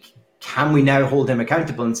of the league, can we now hold him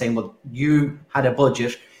accountable and saying, well, you had a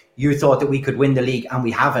budget, you thought that we could win the league and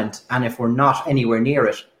we haven't, and if we're not anywhere near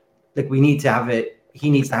it, like, he needs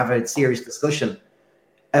to have a serious discussion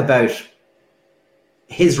about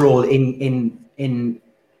his role in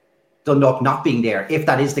Dundalk not being there, if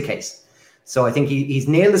that is the case. So I think he's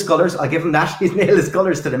nailed his colours. I'll give him that. He's nailed his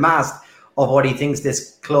colours to the mast of what he thinks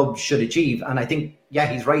this club should achieve. And I think, yeah,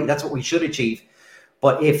 he's right. That's what we should achieve.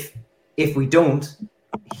 But if we don't,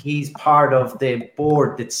 he's part of the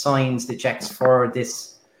board that signs the checks for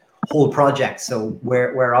this whole project. So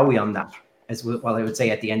where are we on that? As well, I would say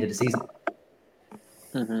at the end of the season.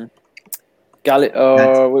 Mm-hmm. Gally,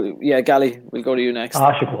 Gally, we'll go to you next.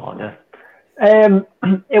 I should go on. Yeah.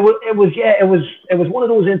 It was one of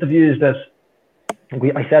those interviews that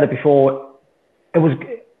I said it before.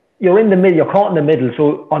 You're in the middle. You're caught in the middle.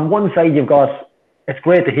 So on one side, it's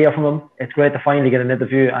great to hear from him. It's great to finally get an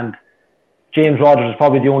interview, and James Rogers is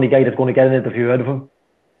probably the only guy that's going to get an interview out of him.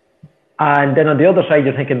 And then on the other side,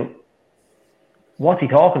 you're thinking, what's he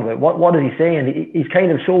talking about? What is he saying? He's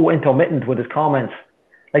kind of so intermittent with his comments.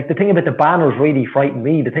 Like, the thing about the banners really frightened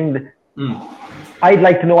me. The thing that I'd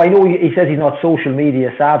like to know, I know he says he's not social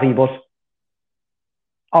media savvy, but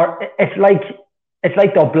it's like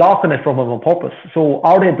they're blocking it from him on purpose. So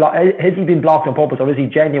has he been blocked on purpose, or is he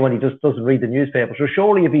genuine? He just doesn't read the newspaper. So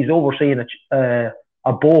surely if he's overseeing a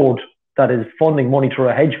board that is funding money through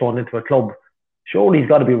a hedge fund into a club, surely he's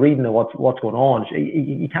got to be reading what's going on.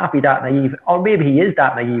 He can't be that naive, or maybe he is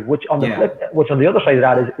that naive, which on the other side of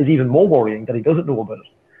that is even more worrying, that he doesn't know about it.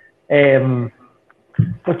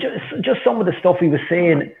 But just some of the stuff he was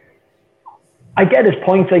saying, I get his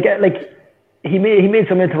points. I get, like, he made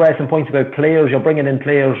some interesting points about players. You're bringing in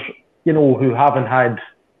players who haven't had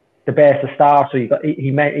the best of starts. So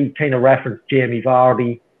he kind of referenced Jamie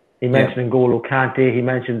Vardy. He mentioned N'Golo Kante. He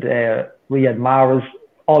mentioned Riyad Mahrez,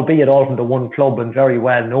 albeit all from the one club and very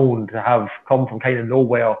well known to have come from kind of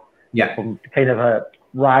nowhere, from kind of a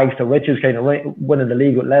rags to riches, kind of winning the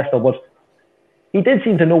league with Leicester. But he did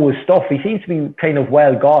seem to know his stuff. He seems to be kind of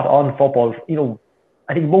well got on football.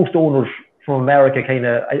 I think most owners from America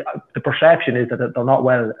the perception is that they're not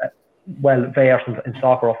well versed in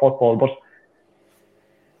soccer or football, but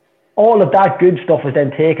all of that good stuff is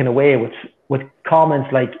then taken away with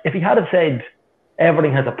comments like, if he had have said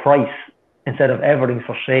everything has a price instead of everything's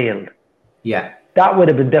for sale, that would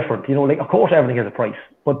have been different. Of course everything has a price,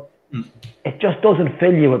 but it just doesn't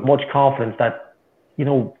fill you with much confidence that,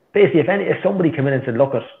 basically if somebody came in and said,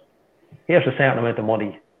 look, here's a certain amount of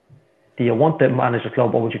money, do you want to manage the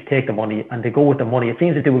club, or would you take the money? And they go with the money. It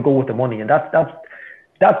seems that they would go with the money, and that's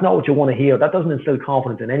not what you want to hear. That doesn't instill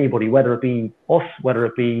confidence in anybody, whether it be us, whether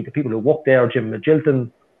it be the people who work there, Jim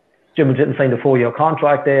Magilton. Jim Magilton signed a 4-year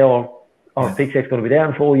contract there, or Picksett's going to be there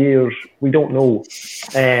in 4 years. We don't know.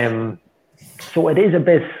 So it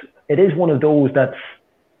is one of those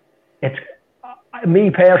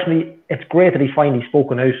me personally, it's great that he's finally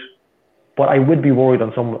spoken out, but I would be worried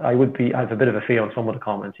on I have a bit of a fear on some of the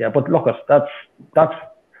comments. Yeah, but look,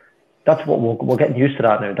 that's what we're getting used to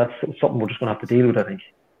that now. That's something we're just going to have to deal with, I think.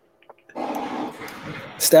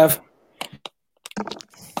 Steph?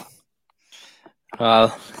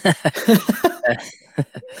 Well,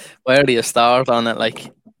 where do you start on it?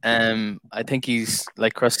 I think he's,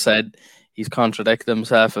 like Chris said, he's contradicted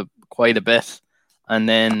himself quite a bit. And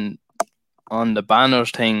then on the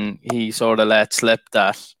banners thing, he sort of let slip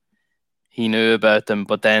that he knew about them,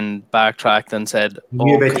 but then backtracked and said, he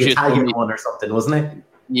knew about the Italian one or something, wasn't it?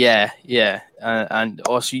 Yeah. And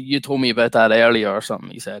also, you told me about that earlier or something,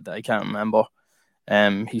 he said. I can't remember.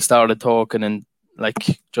 He started talking and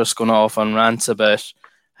just going off on rants about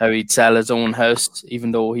how he'd sell his own house,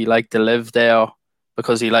 even though he liked to live there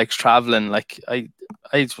because he likes traveling. I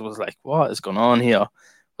was like, what is going on here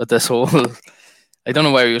with this whole... I don't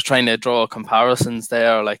know where he was trying to draw comparisons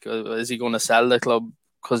there. Is he going to sell the club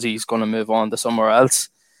because he's going to move on to somewhere else?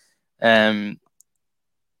 He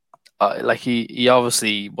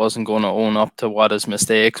obviously wasn't going to own up to what his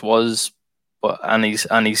mistakes was, and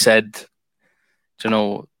he said,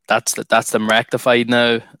 that's them rectified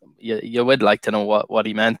now. You would like to know what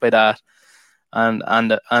he meant by that, and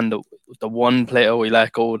the one player we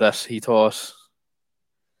let go that he thought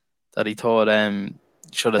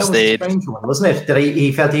should have stayed. That was a strange one, wasn't it? That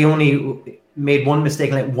he felt he only made one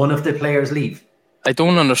mistake and let one of the players leave. I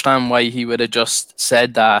don't understand why he would have just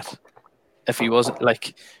said that if he wasn't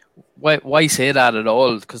why say that at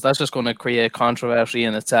all? Because that's just going to create controversy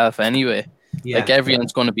in itself anyway. Yeah.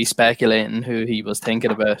 Everyone's going to be speculating who he was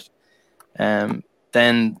thinking about.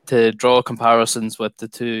 Then to draw comparisons with the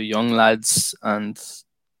two young lads and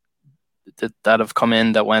that have come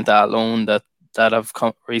in, that went out loan, that have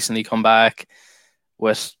recently come back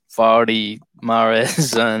with Vardy,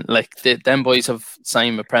 Mahrez, and them boys have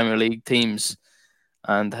signed with Premier League teams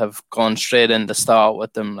and have gone straight in to start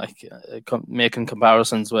with them, making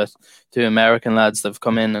comparisons with two American lads that have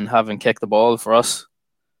come in and haven't kicked the ball for us.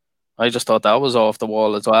 I just thought that was off the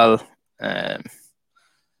wall as well.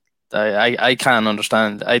 I can't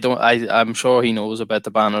understand. I'm sure he knows about the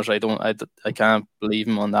banners. I can't believe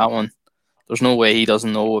him on that one. There's no way he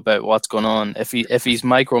doesn't know about what's going on. If he's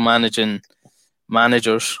micromanaging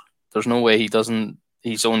managers, there's no way he doesn't.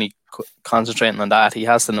 He's only concentrating on that. He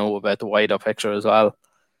has to know about the wider picture as well.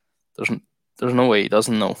 There's no way he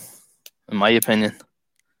doesn't know, in my opinion.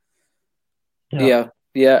 Yeah.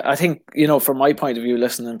 I think, from my point of view,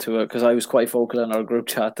 listening to it, because I was quite vocal in our group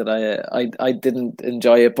chat that I didn't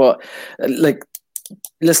enjoy it, but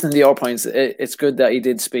listening to your points, it's good that he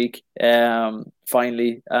did speak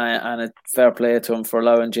finally, and a fair play to him for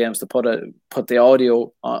allowing James to put the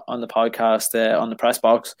audio on the podcast on the press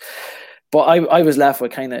box. But I was left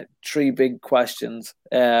with kind of three big questions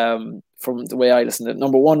from the way I listened to it.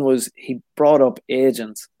 Number one was he brought up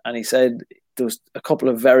agents, and he said there was a couple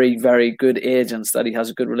of very, very good agents that he has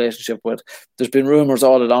a good relationship with. There's been rumours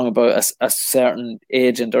all along about a certain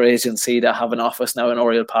agent or agency that have an office now in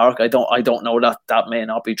Oriel Park. I don't know that may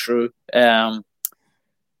not be true. That's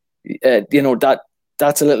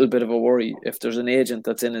a little bit of a worry if there's an agent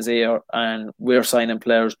that's in his ear and we're signing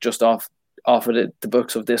players just off of the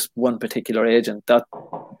books of this one particular agent.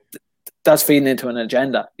 That's feeding into an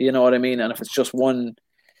agenda. You know what I mean? And if it's just one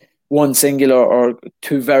one singular or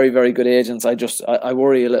two very, very good agents. I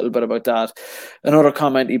worry a little bit about that. Another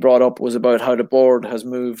comment he brought up was about how the board has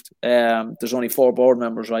moved. There's only 4 board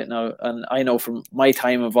members right now, and I know from my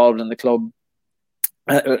time involved in the club,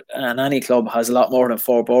 and any club has a lot more than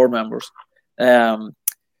 4 board members.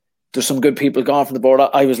 There's some good people gone from the board.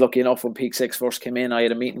 I was lucky enough when Peak Six first came in. I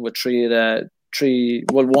had a meeting with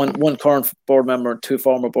one current board member and 2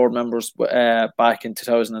 former board members back in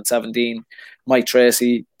 2017, Mike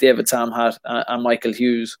Tracy, David Samhat, and Michael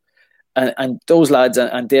Hughes. And those lads,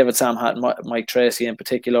 and David Samhat and Mike Tracy in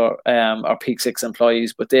particular, are Peak Six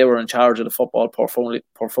employees, but they were in charge of the football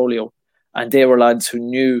portfolio, and they were lads who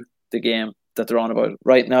knew the game that they're on about.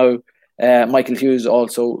 Right now, Michael Hughes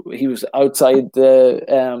also, he was outside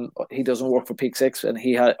he doesn't work for Peak Six, and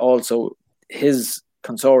he had also, his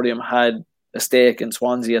consortium had a stake in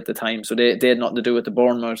Swansea at the time, so they had nothing to do with the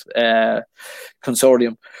Bournemouth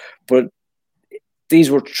consortium. But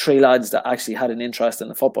these were 3 lads that actually had an interest in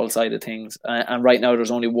the football side of things, and right now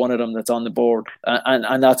there's only one of them that's on the board,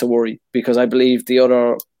 and that's a worry, because I believe the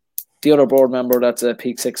other board member that's a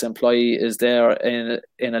Peak Six employee is there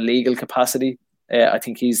in a legal capacity. I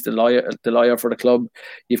think he's the lawyer for the club.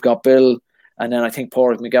 You've got Bill. And then I think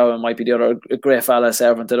Porrick McGowan might be the other, a great fella,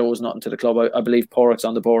 servant that owes nothing to the club. I believe Porrick's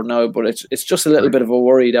on the board now, but it's just a little bit of a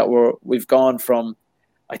worry that we've gone from,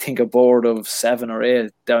 I think, a board of 7 or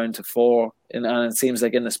 8 down to 4, and it seems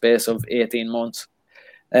like in the space of 18 months.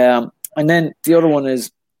 And then the other one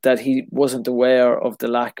is that he wasn't aware of the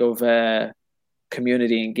lack of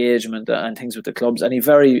community engagement and things with the clubs, and he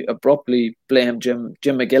very abruptly blamed Jim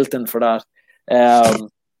McGilton for that.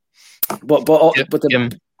 But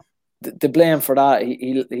the blame for that,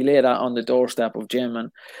 he laid that on the doorstep of Jim.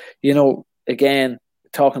 And, you know, again,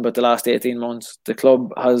 talking about the last 18 months, the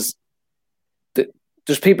club has...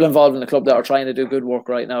 There's people involved in the club that are trying to do good work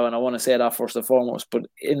right now, and I want to say that first and foremost. But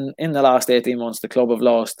in the last 18 months, the club have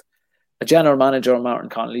lost a general manager, Martin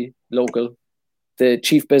Connolly, local, the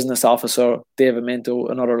chief business officer, David Minto,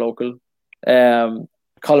 another local, Colin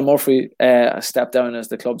Murphy stepped down as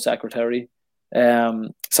the club secretary,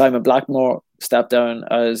 Simon Blackmore stepped down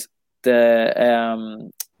as the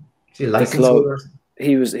club.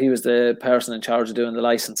 He was the person in charge of doing the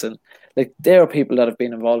licensing. Like, there are people that have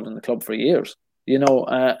been involved in the club for years, you know,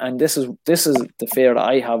 and this is the fear that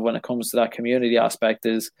I have when it comes to that community aspect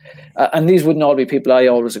is, and these wouldn't all be people I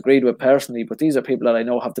always agreed with personally, but these are people that I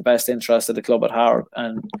know have the best interest of the club at heart.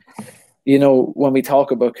 And, you know, when we talk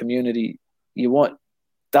about community, you want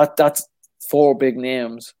that's 4 big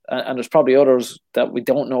names, and there's probably others that we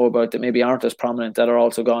don't know about that maybe aren't as prominent that are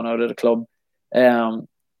also gone out of the club.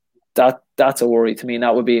 That's a worry to me. And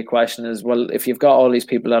that would be a question is, well, if you've got all these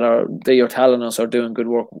people that you're telling us are doing good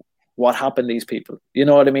work, what happened to these people? You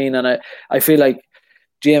know what I mean? And I feel like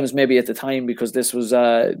James, maybe at the time, because this was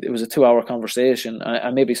it was a 2-hour conversation,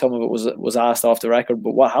 and maybe some of it was asked off the record,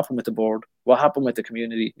 but what happened with the board? What happened with the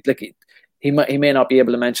community? Like, he may not be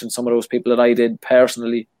able to mention some of those people that I did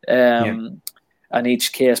personally, and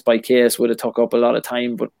each case by case would have took up a lot of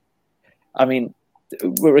time. But I mean,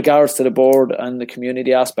 with regards to the board and the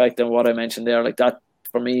community aspect and what I mentioned there, like, that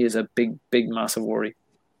for me is a big, massive worry.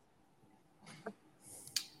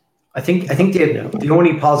 I think the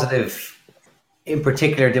only positive in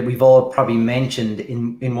particular that we've all probably mentioned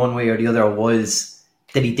in one way or the other was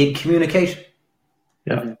that he did communicate.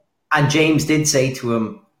 Yeah. And James did say to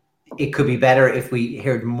him, it could be better if we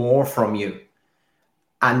heard more from you.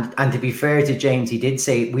 And to be fair to James, he did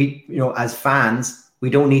say, we, you know, as fans, we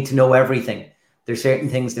don't need to know everything. There's certain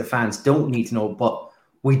things that fans don't need to know, but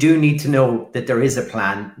we do need to know that there is a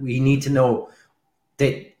plan. We need to know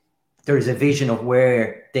that there is a vision of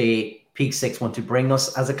where the Peak Six want to bring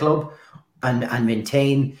us as a club and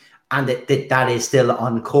maintain, and that is still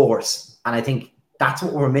on course. And I think that's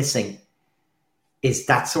what we're missing, is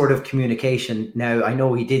that sort of communication. Now, I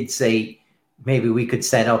know he did say maybe we could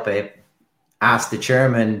set up ask the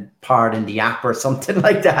chairman part in the app or something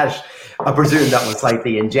like that. I presume that was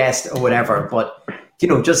slightly in jest or whatever, but, you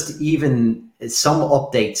know, just even some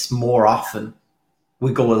updates more often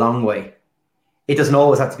would go a long way. It doesn't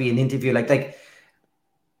always have to be an interview. Like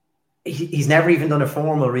he's never even done a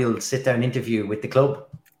formal real sit-down interview with the club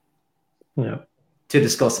to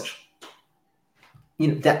discuss it. You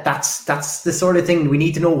know, that's the sort of thing we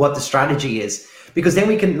need to know, what the strategy is, because then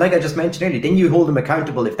we can, like I just mentioned earlier, then you hold them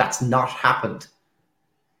accountable if that's not happened.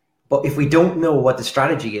 But if we don't know what the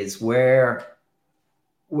strategy is, where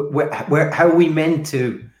how are we meant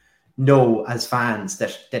to know as fans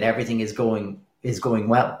that everything is going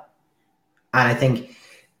well? And I think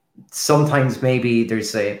sometimes maybe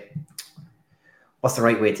there's what's the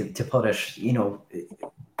right way to put it? You know,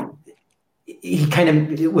 he kind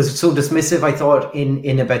of was so dismissive, I thought,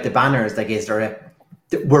 in about the banners, like, is there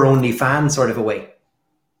we're only fans sort of a way,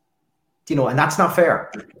 and that's not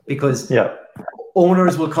fair, because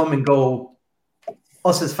owners will come and go.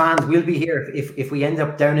 Us as fans, we'll be here. If we end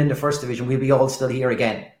up down in the first division, we'll be all still here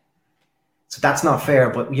again. So that's not fair,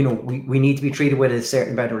 but we need to be treated with a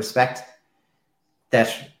certain amount of respect.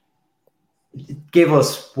 That give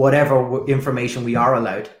us whatever information we are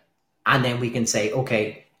allowed, and then we can say,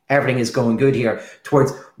 okay, everything is going good here.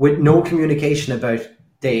 With no communication about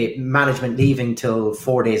the management leaving till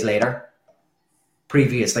 4 days later.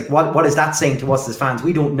 Previous, like what is that saying to us as fans?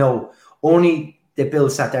 We don't know. Only the Bill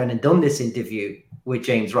sat down and done this interview with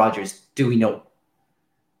James Rogers. Do we know?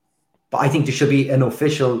 But I think there should be an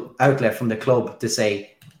official outlet from the club to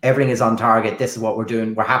say everything is on target. This is what we're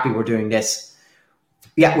doing. We're happy we're doing this.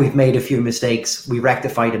 Yeah, we've made a few mistakes. We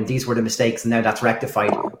rectified them. These were the mistakes, and now that's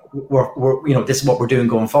rectified. We're this is what we're doing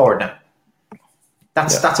going forward now.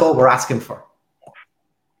 That's all we're asking for.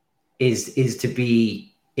 Is to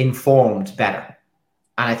be informed better.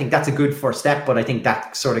 And I think that's a good first step, but I think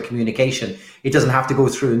that sort of communication, it doesn't have to go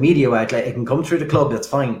through a media outlet. It can come through the club, that's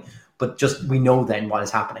fine. But just we know then what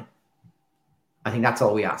is happening. I think that's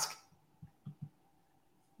all we ask.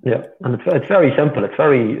 Yeah, and it's very simple. It's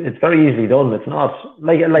very easily done. It's not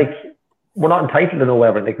like we're not entitled to know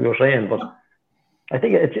everything, like we were saying, but I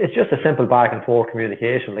think it's just a simple back and forth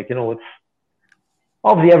communication. It's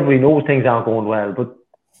obviously everybody knows things aren't going well, but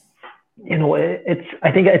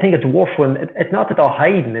I think it's worse when it's not that they're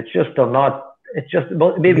hiding. It's just they're not. It's just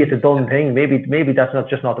maybe it's a done thing. Maybe that's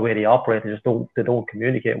not the way they operate. They don't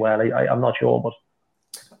communicate well. I'm not sure, but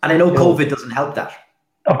and I know COVID doesn't help that.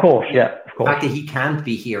 Of course, yeah, of course. The fact that he can't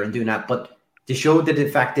be here and doing that, but to show that the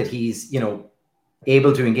fact that he's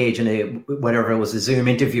able to engage in whatever it was, a Zoom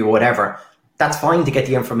interview or whatever, that's fine to get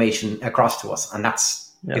the information across to us, and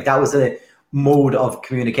that's if that was a mode of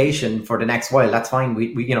communication for the next while, that's fine.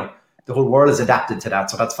 We the whole world is adapted to that,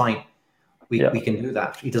 so that's fine. We can do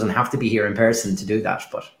that. He doesn't have to be here in person to do that,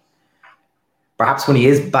 but perhaps when he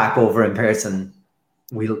is back over in person,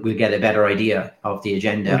 we'll get a better idea of the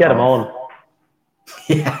agenda. We'll get him on.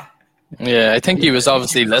 Yeah, I think he was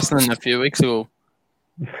obviously listening a few weeks ago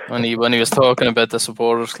when he was talking about the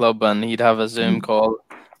supporters club, and he'd have a Zoom call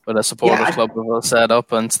with a supporters club all set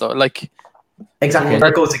up and stuff. Like exactly,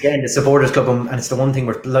 there goes again the supporters club, and it's the one thing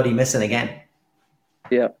we're bloody missing again.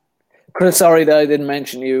 Yeah. Chris, sorry that I didn't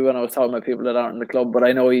mention you when I was talking about people that aren't in the club, but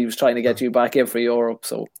I know he was trying to get you back in for Europe,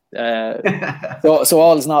 so so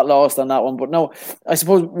all is not lost on that one. But no, I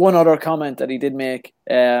suppose one other comment that he did make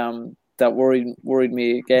that worried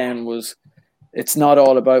me again was it's not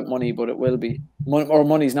all about money, but it will be.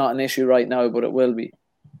 Money's not an issue right now, but it will be,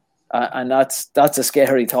 and that's a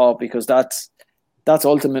scary thought, because that's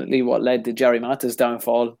ultimately what led to Jerry Mata's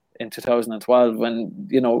downfall in 2012 when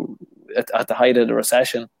at the height of the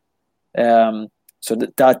recession. So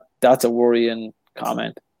that's a worrying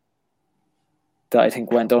comment that I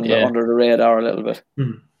think went under the radar a little bit.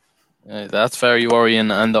 That's very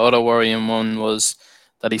worrying. And the other worrying one was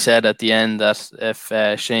that he said at the end that if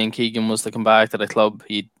Shane Keegan was to come back to the club,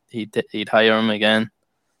 he'd hire him again.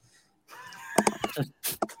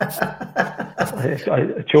 I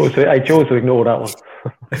chose to ignore that one.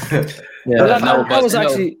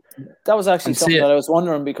 That was actually something that I was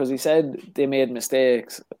wondering, because he said they made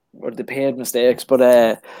mistakes or they paid mistakes, but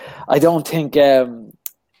I don't think the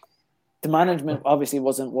management obviously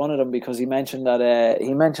wasn't one of them, because he mentioned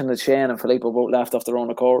that Shane and Filippo both left off their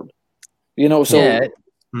own accord.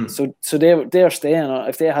 So they're staying.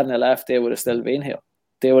 If they hadn't left, they would have still been here.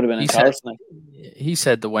 They would have been in Carson. He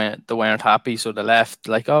said they weren't happy, so they left.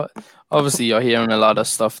 Like, obviously, you're hearing a lot of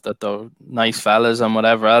stuff that they're nice fellas and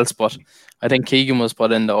whatever else, but I think Keegan was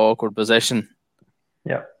put in the awkward position.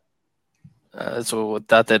 Yeah. So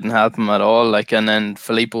that didn't help him at all. Like, and then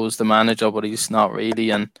Filippo's the manager, but he's not really,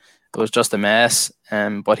 and it was just a mess.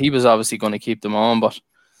 But he was obviously going to keep them on, but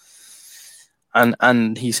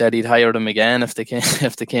and he said he'd hire them again if they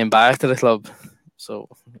came back to the club. So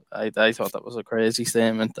I thought that was a crazy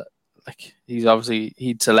statement. That, like,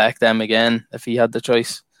 he'd select them again if he had the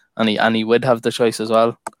choice, and he would have the choice as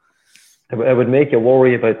well. It would make you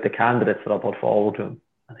worry about the candidates that are put forward to him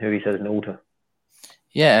and who he says no to.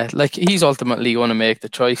 Yeah, like, he's ultimately going to make the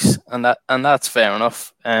choice, and that's fair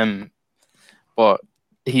enough. But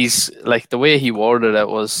he's like, the way he worded it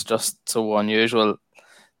was just so unusual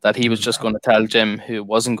that he was just going to tell Jim who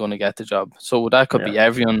wasn't going to get the job. So that could be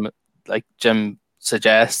everyone. Like Jim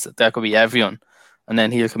suggests, that could be everyone, and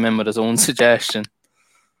then he'll come in with his own suggestion.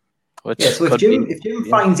 So if Jim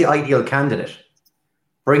finds the ideal candidate,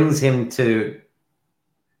 brings him to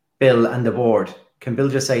Bill and the board, can Bill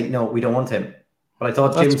just say, no, we don't want him? But I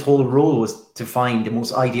thought Jim's whole role was to find the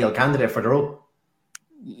most ideal candidate for the role.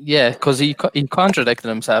 Yeah, because he contradicted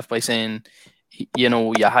himself by saying,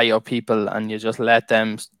 you hire people and you just let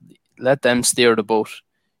them steer the boat.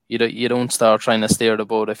 You don't start trying to steer the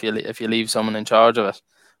boat if you leave someone in charge of it.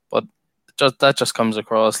 But that just comes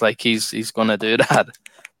across like he's gonna do that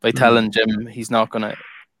by telling Jim he's not gonna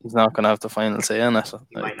have the final say in it.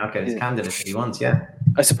 He might not get his candidate that he wants. Yeah.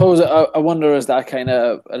 I suppose I wonder, is that kind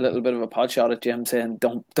of a little bit of a pot shot at Jim saying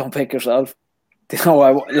don't pick yourself? You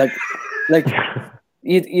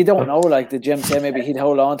don't know. Like, did Jim say maybe he'd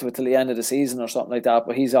hold on to it till the end of the season or something like that?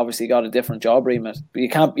 But he's obviously got a different job remit. But you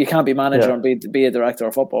can't be manager and be a director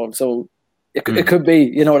of football. So it could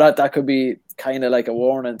be, that could be kind of like a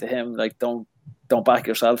warning to him. Like, don't back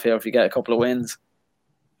yourself here if you get a couple of wins.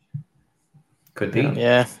 Could be.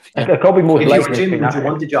 Yeah. It could be most likely. Jim, would you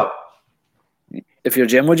want the job? If you're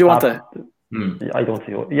Jim, would you want it? I don't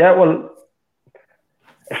see it. Yeah, well,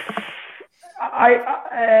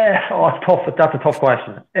 it's tough. That's a tough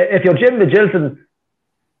question. If you're Jim Magilton,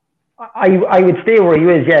 I would stay where he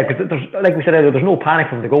is. Yeah, because like we said earlier, there's no panic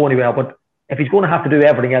for him to go anywhere. But if he's going to have to do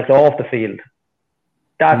everything else off the field,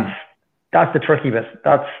 that's the tricky bit.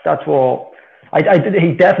 That's what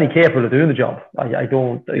he's definitely capable of doing the job. I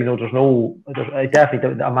don't, there's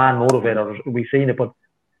definitely a man motivator. We've seen it, but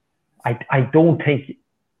I don't think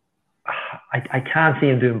I can't see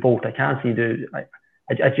him doing both. I can't see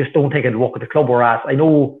I just don't think it'll work at the club we're at. I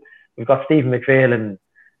know we've got Stephen McPhail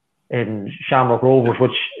in Shamrock Rovers,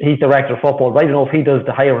 which he's director of football, but I don't know if he does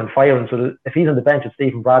the hire and firing. So if he's on the bench with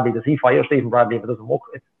Stephen Bradley, does he fire Stephen Bradley if it doesn't work?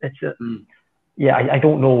 I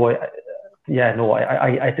don't know.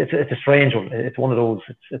 It's a strange one. It's one of those.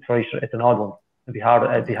 It's an odd one. It'd be hard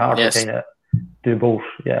to kind of do both.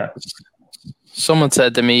 Yeah. Someone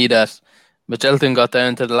said to me that Magilton got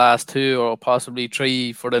down to the last 2 or possibly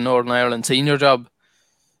 3 for the Northern Ireland senior job.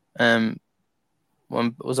 When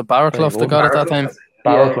was it Barraclough that got it that time?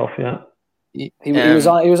 Barraclough, yeah. He was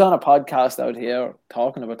on a podcast out here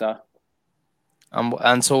talking about that.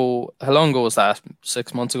 And so how long ago was that?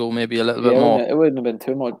 6 months ago, maybe a little bit more. It wouldn't have been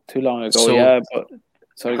too long ago.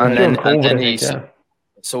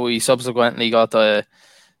 So he subsequently got the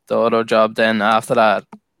other job then after that.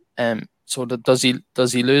 So does he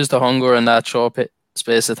lose the hunger in that short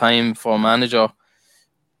space of time for manager?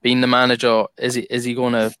 Being the manager, is he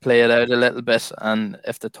going to play it out a little bit? And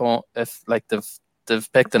if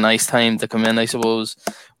they've picked a nice time to come in, I suppose,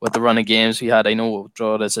 with the run of games we had. I know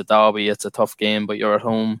it's a derby, it's a tough game, but you're at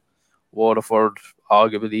home. Waterford,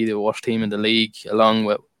 arguably the worst team in the league, along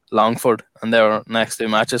with Longford, and their next 2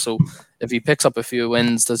 matches. So if he picks up a few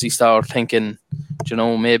wins, does he start thinking,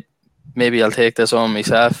 maybe I'll take this on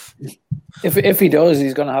myself? If he does,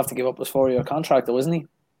 he's going to have to give up his 4-year contract, though, isn't he?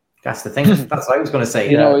 That's the thing. That's what I was going to say.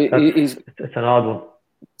 It's an odd one.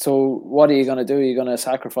 So what are you going to do? You're going to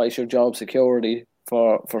sacrifice your job security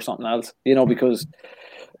for something else, because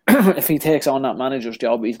if he takes on that manager's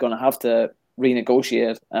job, he's going to have to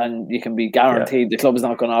renegotiate, and you can be guaranteed the club is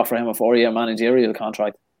not going to offer him a 4-year managerial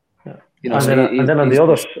contract. Yeah. And then on the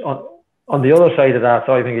other side of that,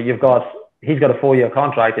 so I think he's got a 4-year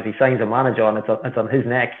contract. If he signs a manager and it's on his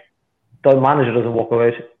neck, the manager doesn't work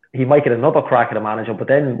out. He might get another crack at a manager, but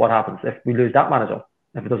then what happens if we lose that manager?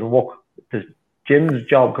 If it doesn't work, does Jim's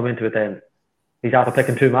job come into it then? He's after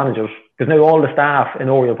picking 2 managers, because now all the staff in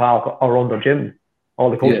Oriel Park are under Jim, all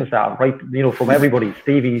the coaching staff, right? From everybody,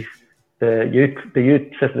 Stevie's, the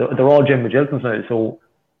youth system, they're all Jim Magilton's now, so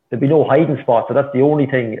there'd be no hiding spot. So that's the only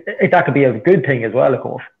thing. That could be a good thing as well, of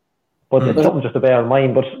course, but it's something just to bear in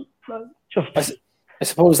mind. But I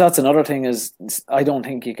suppose that's another thing is I don't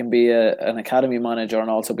think you can be an academy manager and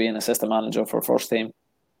also be an assistant manager for first team.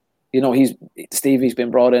 Stevie's been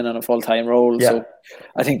brought in on a full-time role, so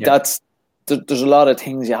I think there's a lot of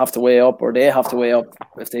things you have to weigh up, or they have to weigh up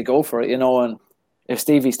if they go for it, and if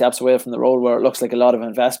Stevie steps away from the role where it looks like a lot of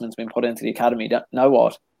investment's been put into the academy, now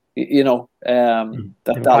what? That'll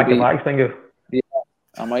be bags, bingo. Yeah,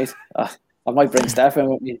 I might bring Steph in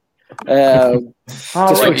with me. Gally,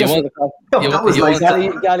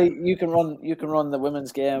 you can run the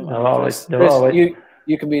women's game. Chris,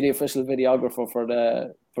 you can be the official videographer for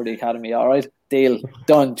the academy. All right, deal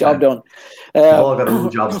done. Job done. All got their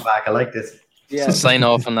jobs back. I like this. Yeah, sign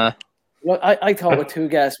off on that. Well, I thought with 2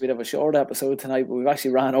 guests we'd have a short episode tonight, but we've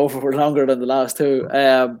actually ran over for longer than the last 2.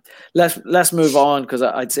 Let's move on, because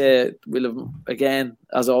I'd say we'll have, again,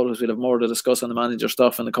 as always, we'll have more to discuss on the manager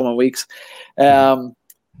stuff in the coming weeks.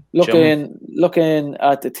 Looking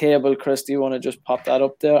at the table, Chris, do you want to just pop that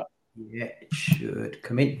up there? Yeah, it should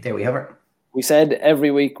come in. There we have it. We said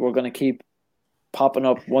every week we're going to keep popping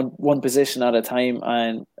up one position at a time,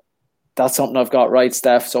 and that's something I've got right,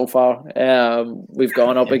 Steph, so far. We've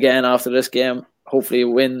gone up again after this game. Hopefully a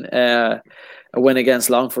win against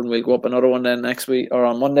Longford, and we'll go up another one then next week or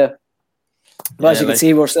on Monday. But as you can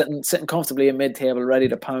see, we're sitting comfortably in mid-table, ready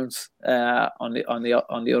to pounce on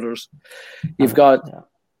the others. You've got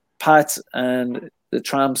Pats and the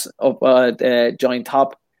Tramps up joint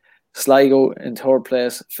top, Sligo in third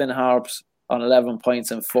place, Finn Harps on 11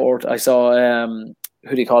 points in fourth. I saw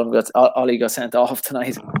who do you call him? Ollie got sent off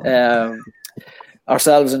tonight.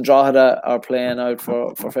 Ourselves and Drogheda are playing out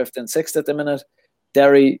for fifth and sixth at the minute.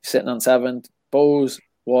 Derry sitting on seventh. Bowes,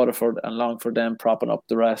 Waterford and Longford then propping up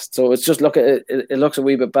the rest. So it's just it looks a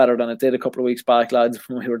wee bit better than it did a couple of weeks back, lads,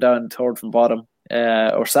 when we were down third from bottom,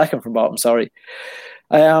 or second from bottom, sorry.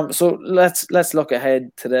 So let's look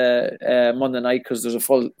ahead to the Monday night, because there's a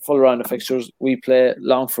full round of fixtures. We play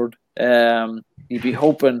Longford. You'd be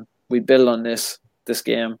hoping we build on this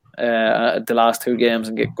game, the last two games,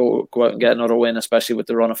 and go out and get another win, especially with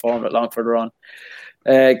the run of form that Longford are on.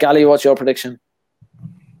 Gally, what's your prediction?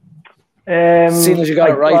 Seeing as you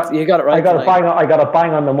got it right. I got a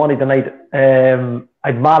bang on the money tonight.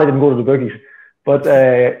 I'd mad I didn't go to the bookies, but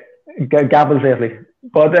gamble safely.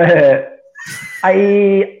 But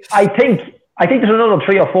I think there's another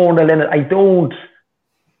 3 or 4-0 in it.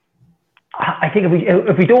 I think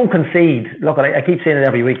if we don't concede, look, I keep saying it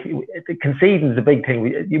every week. Conceding is a big thing.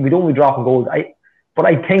 We don't be dropping goals. But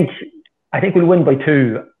I think we'll win by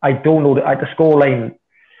 2. I don't know the scoreline.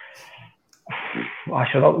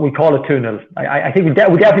 We call it 2-0. I think we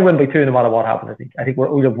definitely win by 2 no matter what happens. I think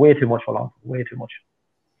we have way too much for long. Way too much.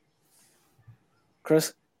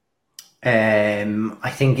 Chris?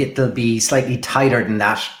 I think it'll be slightly tighter than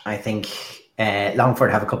that. I think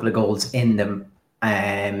Longford have a couple of goals in them.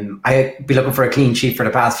 I'd be looking for a clean sheet for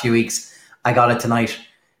the past few weeks. I got it tonight.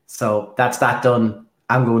 So that's that done.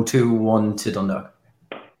 I'm going 2-1 to Dundalk.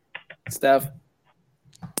 Steph?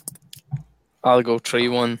 I'll go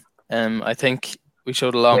 3-1. I think we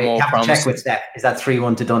showed a lot more promise. Check with Steph. Is that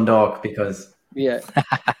 3-1 to Dundalk? Because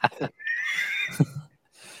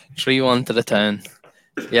 3-1 to the town.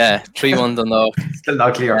 Yeah, 3-1 Dundalk. Still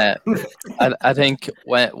not clear. I think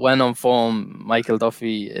when on form, Michael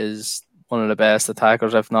Duffy is one of the best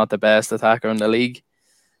attackers, if not the best attacker in the league.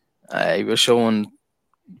 He was showing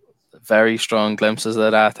very strong glimpses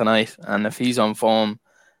of that tonight, and if he's on form,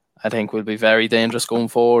 I think we'll be very dangerous going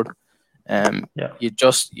forward. You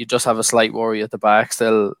just have a slight worry at the back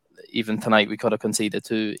still. Even tonight we could have conceded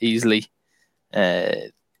 2 easily.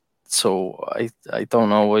 So I don't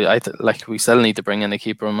know. We still need to bring in a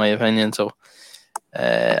keeper, in my opinion. So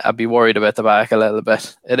I'd be worried about the back a little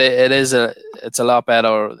bit. It's a lot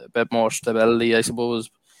better, a bit more stability, I suppose.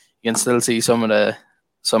 You can still see some of the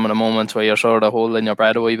moments where you're sort of holding your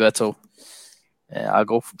breath a wee bit. So I'll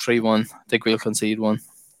go for 3-1. I think we'll concede 1.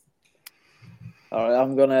 All right,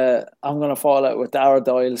 I'm gonna fall out with Dara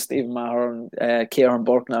Doyle, Stephen Maher, and Kieran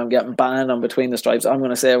Burke. Now I'm getting banned on Between the Stripes. I'm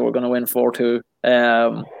gonna say we're gonna win 4-2.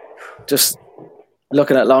 Just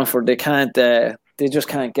looking at Longford, they just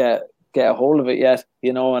can't get a hold of it yet,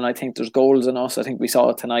 and I think there's goals in us. I think we saw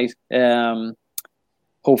it tonight.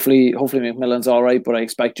 Hopefully McMillan's all right, but I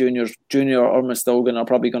expect Junior or Stogan are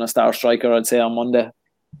probably going to start striker, I'd say, on Monday,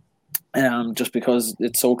 just because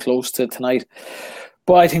it's so close to tonight.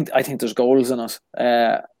 But I think there's goals in us.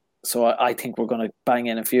 So I think we're going to bang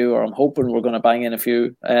in a few, or I'm hoping we're going to bang in a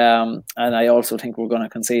few. And I also think we're going to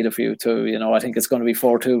concede a few too. I think it's going to be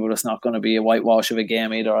 4-2, but it's not going to be a whitewash of a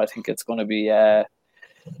game either. I think it's going to be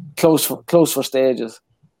close for stages,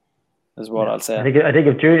 is what I'll say. I think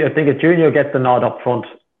if Junior gets the nod up front,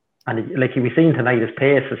 and like he was seen tonight, his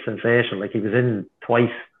pace is sensational. Like he was in twice.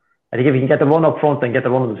 I think if he can get the run up front and get the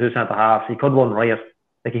run of the 2 centre halves, he could run riot.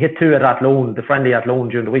 Like he hit 2 at Athlone, the friendly Athlone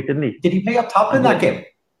during the week, didn't he? Did he play up top in that game?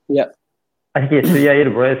 Yeah. I think he hit 2, he had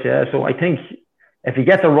a brace, yeah. So I think if he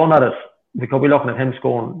gets a run at it, we could be looking at him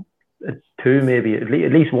scoring 2 maybe, at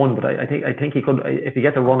least 1, but I think he could, if he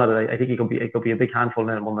gets a run at it, I think it could be a big handful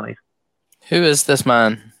then on Monday night. Who is this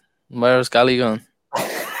man? Where's Gally going?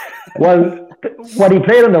 Well, when he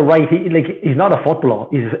played on the right, he's not a footballer.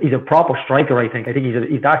 He's a proper striker. I think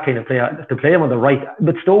he's that kind of player. To play him on the right,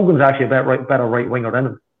 but Stogan's actually a better right winger than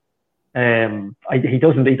him. He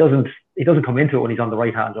doesn't come into it when he's on the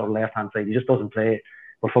right hand or the left hand side. He just doesn't play.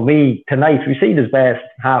 But for me tonight, we've seen his best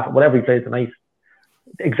half. Whatever he played tonight,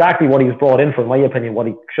 exactly what he was brought in for, in my opinion. What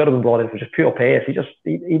he should have been brought in for, just pure pace.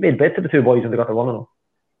 He made bits of the 2 boys when they got the run on him,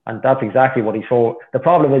 and that's exactly what he saw. The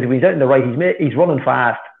problem is, if he's out in the right, he's running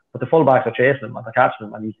fast, but the fullbacks are chasing him and they're catching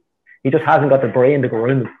him, and he just hasn't got the brain to go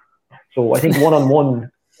around him. So I think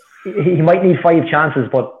 1-on-1, he might need 5 chances,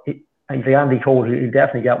 but And the Andy Cole, he'll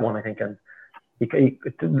definitely get one, I think. And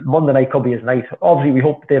Monday night could be his night. Obviously, we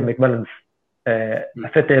hope Dave McMillan's a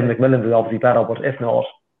fit Dave McMillan is obviously better, but if not,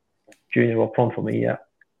 Junior up front for me, yeah.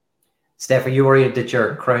 Steph, are you worried that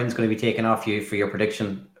your crown's going to be taken off you for your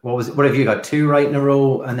prediction? What have you got? 2 right in a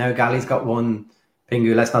row, and now Gally's got 1.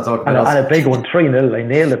 Pingu, let's not talk about us. And a big one, 3-0. I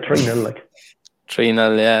nailed it 3-0. Like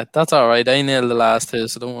 3-0, yeah. That's all right. I nailed the last 2,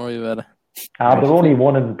 so don't worry about it. But there only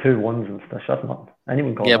 1 and 2 ones and stuff. That's not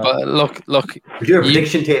anyone call that. But look. We'll do a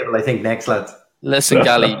prediction table, I think, next, lads. Listen,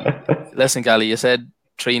 Gally, you said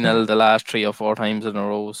 3-0 the last 3 or 4 times in a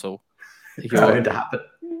row, so if you're going to happen.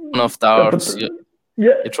 Enough darts,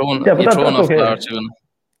 you're throwing off darts.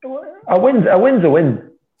 A win's a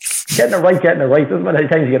win. Getting it right. Doesn't matter how many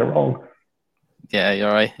times you get it wrong. Yeah,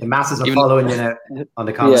 you're right. The masses are following you now on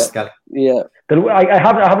the comments, Gally. Yeah. I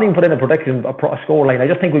haven't even put in a prediction, a score line. I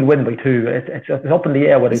just think we'll win by 2. It's up in the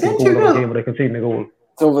air whether they can goal or game, whether they concede a goal.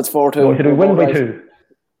 So if it's 4-2, so we win by 2.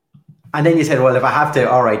 And then you said, well, if I have to,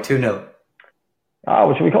 all right, 2-0.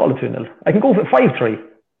 What should we call it? 2-0. I can go for 5-3.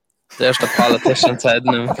 There's the politician's head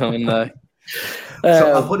in him coming now.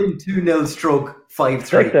 So I'll put in 2-0 stroke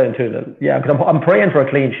 5-3. Down 2-0. Yeah, because I'm praying for a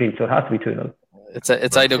clean sheet, so it has to be 2-0.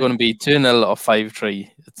 It's either going to be 2-0 or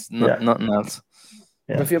 5-3. It's nothing else.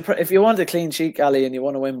 Yeah. If you want a clean sheet, Gally, and you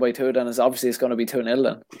want to win by 2, then it's going to be 2-0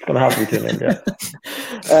 then. It's going to have to be 2-0, yeah.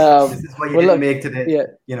 This is what you didn't make today. Yeah.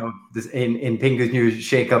 You know, this in Pingu's new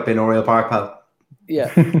shake-up in Oriel Park, pal.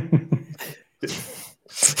 Yeah.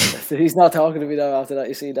 He's not talking to me now after that.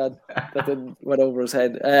 You see that went over his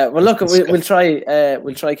head. Well, look, we'll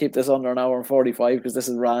try keep this under an hour and 45 because this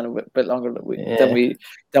has ran a bit longer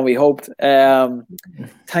than we hoped.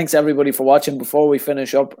 Thanks everybody for watching. Before we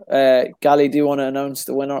finish up, Gally, do you want to announce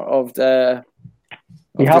the winner of the?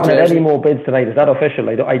 We haven't had any more bids tonight. Is that official?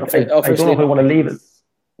 I don't know if I want to leave it.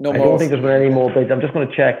 I don't think there's been any more bids. I'm just going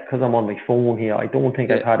to check because I'm on my phone here. I don't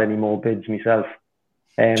think I've had any more bids myself.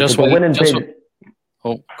 Bid.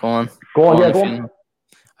 Oh, go on. Go on.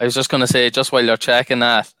 I was just going to say, just while you're checking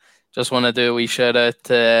that, just want to do a wee shout out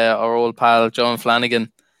to our old pal John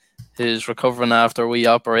Flanagan, who's recovering after a wee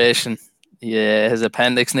operation. Yeah, his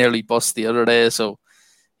appendix nearly bust the other day, so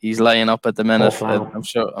he's lying up at the minute.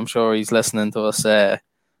 I'm sure he's listening to us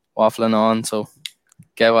waffling on. So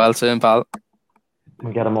get well soon, pal.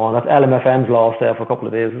 We'll get him on. That's LMFM's lost there for a couple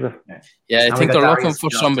of days, is it? Yeah, I think they're looking for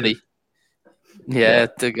somebody. Yeah,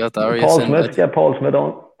 they got Darius. Paul Smith, get Paul Smith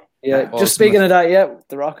on. Yeah, just speaking of that,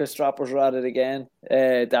 the Rocket Strappers are at it again.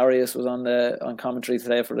 Darius was on commentary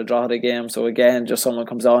today for the Drogheda game, so again, just someone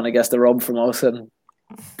comes on and gets the rub from us, and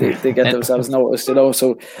they get themselves noticed,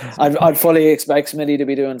 So I'd fully expect Smitty to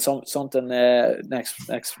be doing something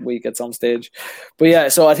next week at some stage. But yeah,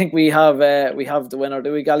 so I think we have the winner,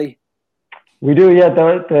 do we, Gally? We do, yeah.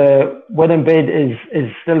 The winning bid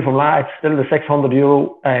is still from last. It's still the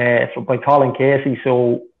 €600. It's by Colin Casey.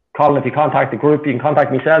 So, Colin, if you contact the group, you can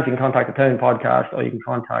contact myself, you can contact the Town Podcast, or you can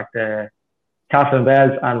contact Catherine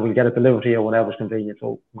Bells, and we'll get it delivered to you whenever's convenient.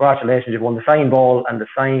 So, congratulations, you've won the signed ball and the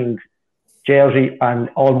signed jersey, and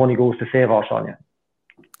all money goes to Save Our Sonia.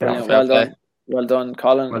 Yeah, well done. Well done,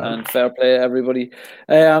 Colin, and fair play, everybody.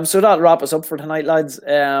 So that'll wrap us up for tonight, lads.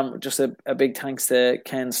 Just a big thanks to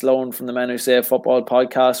Ken Sloan from the Men Who Say Football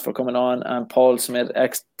podcast for coming on, and Paul Smith,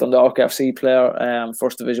 ex-Dundalk FC player,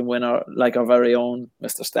 First Division winner, like our very own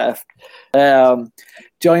Mr. Steph.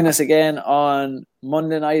 Join us again on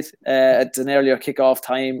Monday night at an earlier kickoff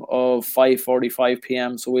time of 5:45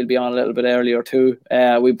 p.m. So we'll be on a little bit earlier too.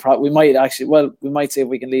 We might see if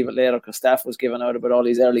we can leave it later because Steph was giving out about all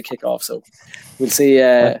these early kickoffs. So we'll see.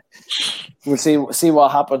 We'll see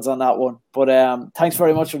what happens on that one. But thanks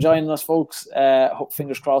very much for joining us, folks. Hope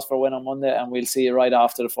fingers crossed for a win on Monday, and we'll see you right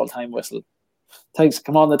after the full time whistle. Thanks.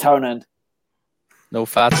 Come on, the Town End. No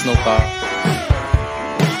fats, no bar.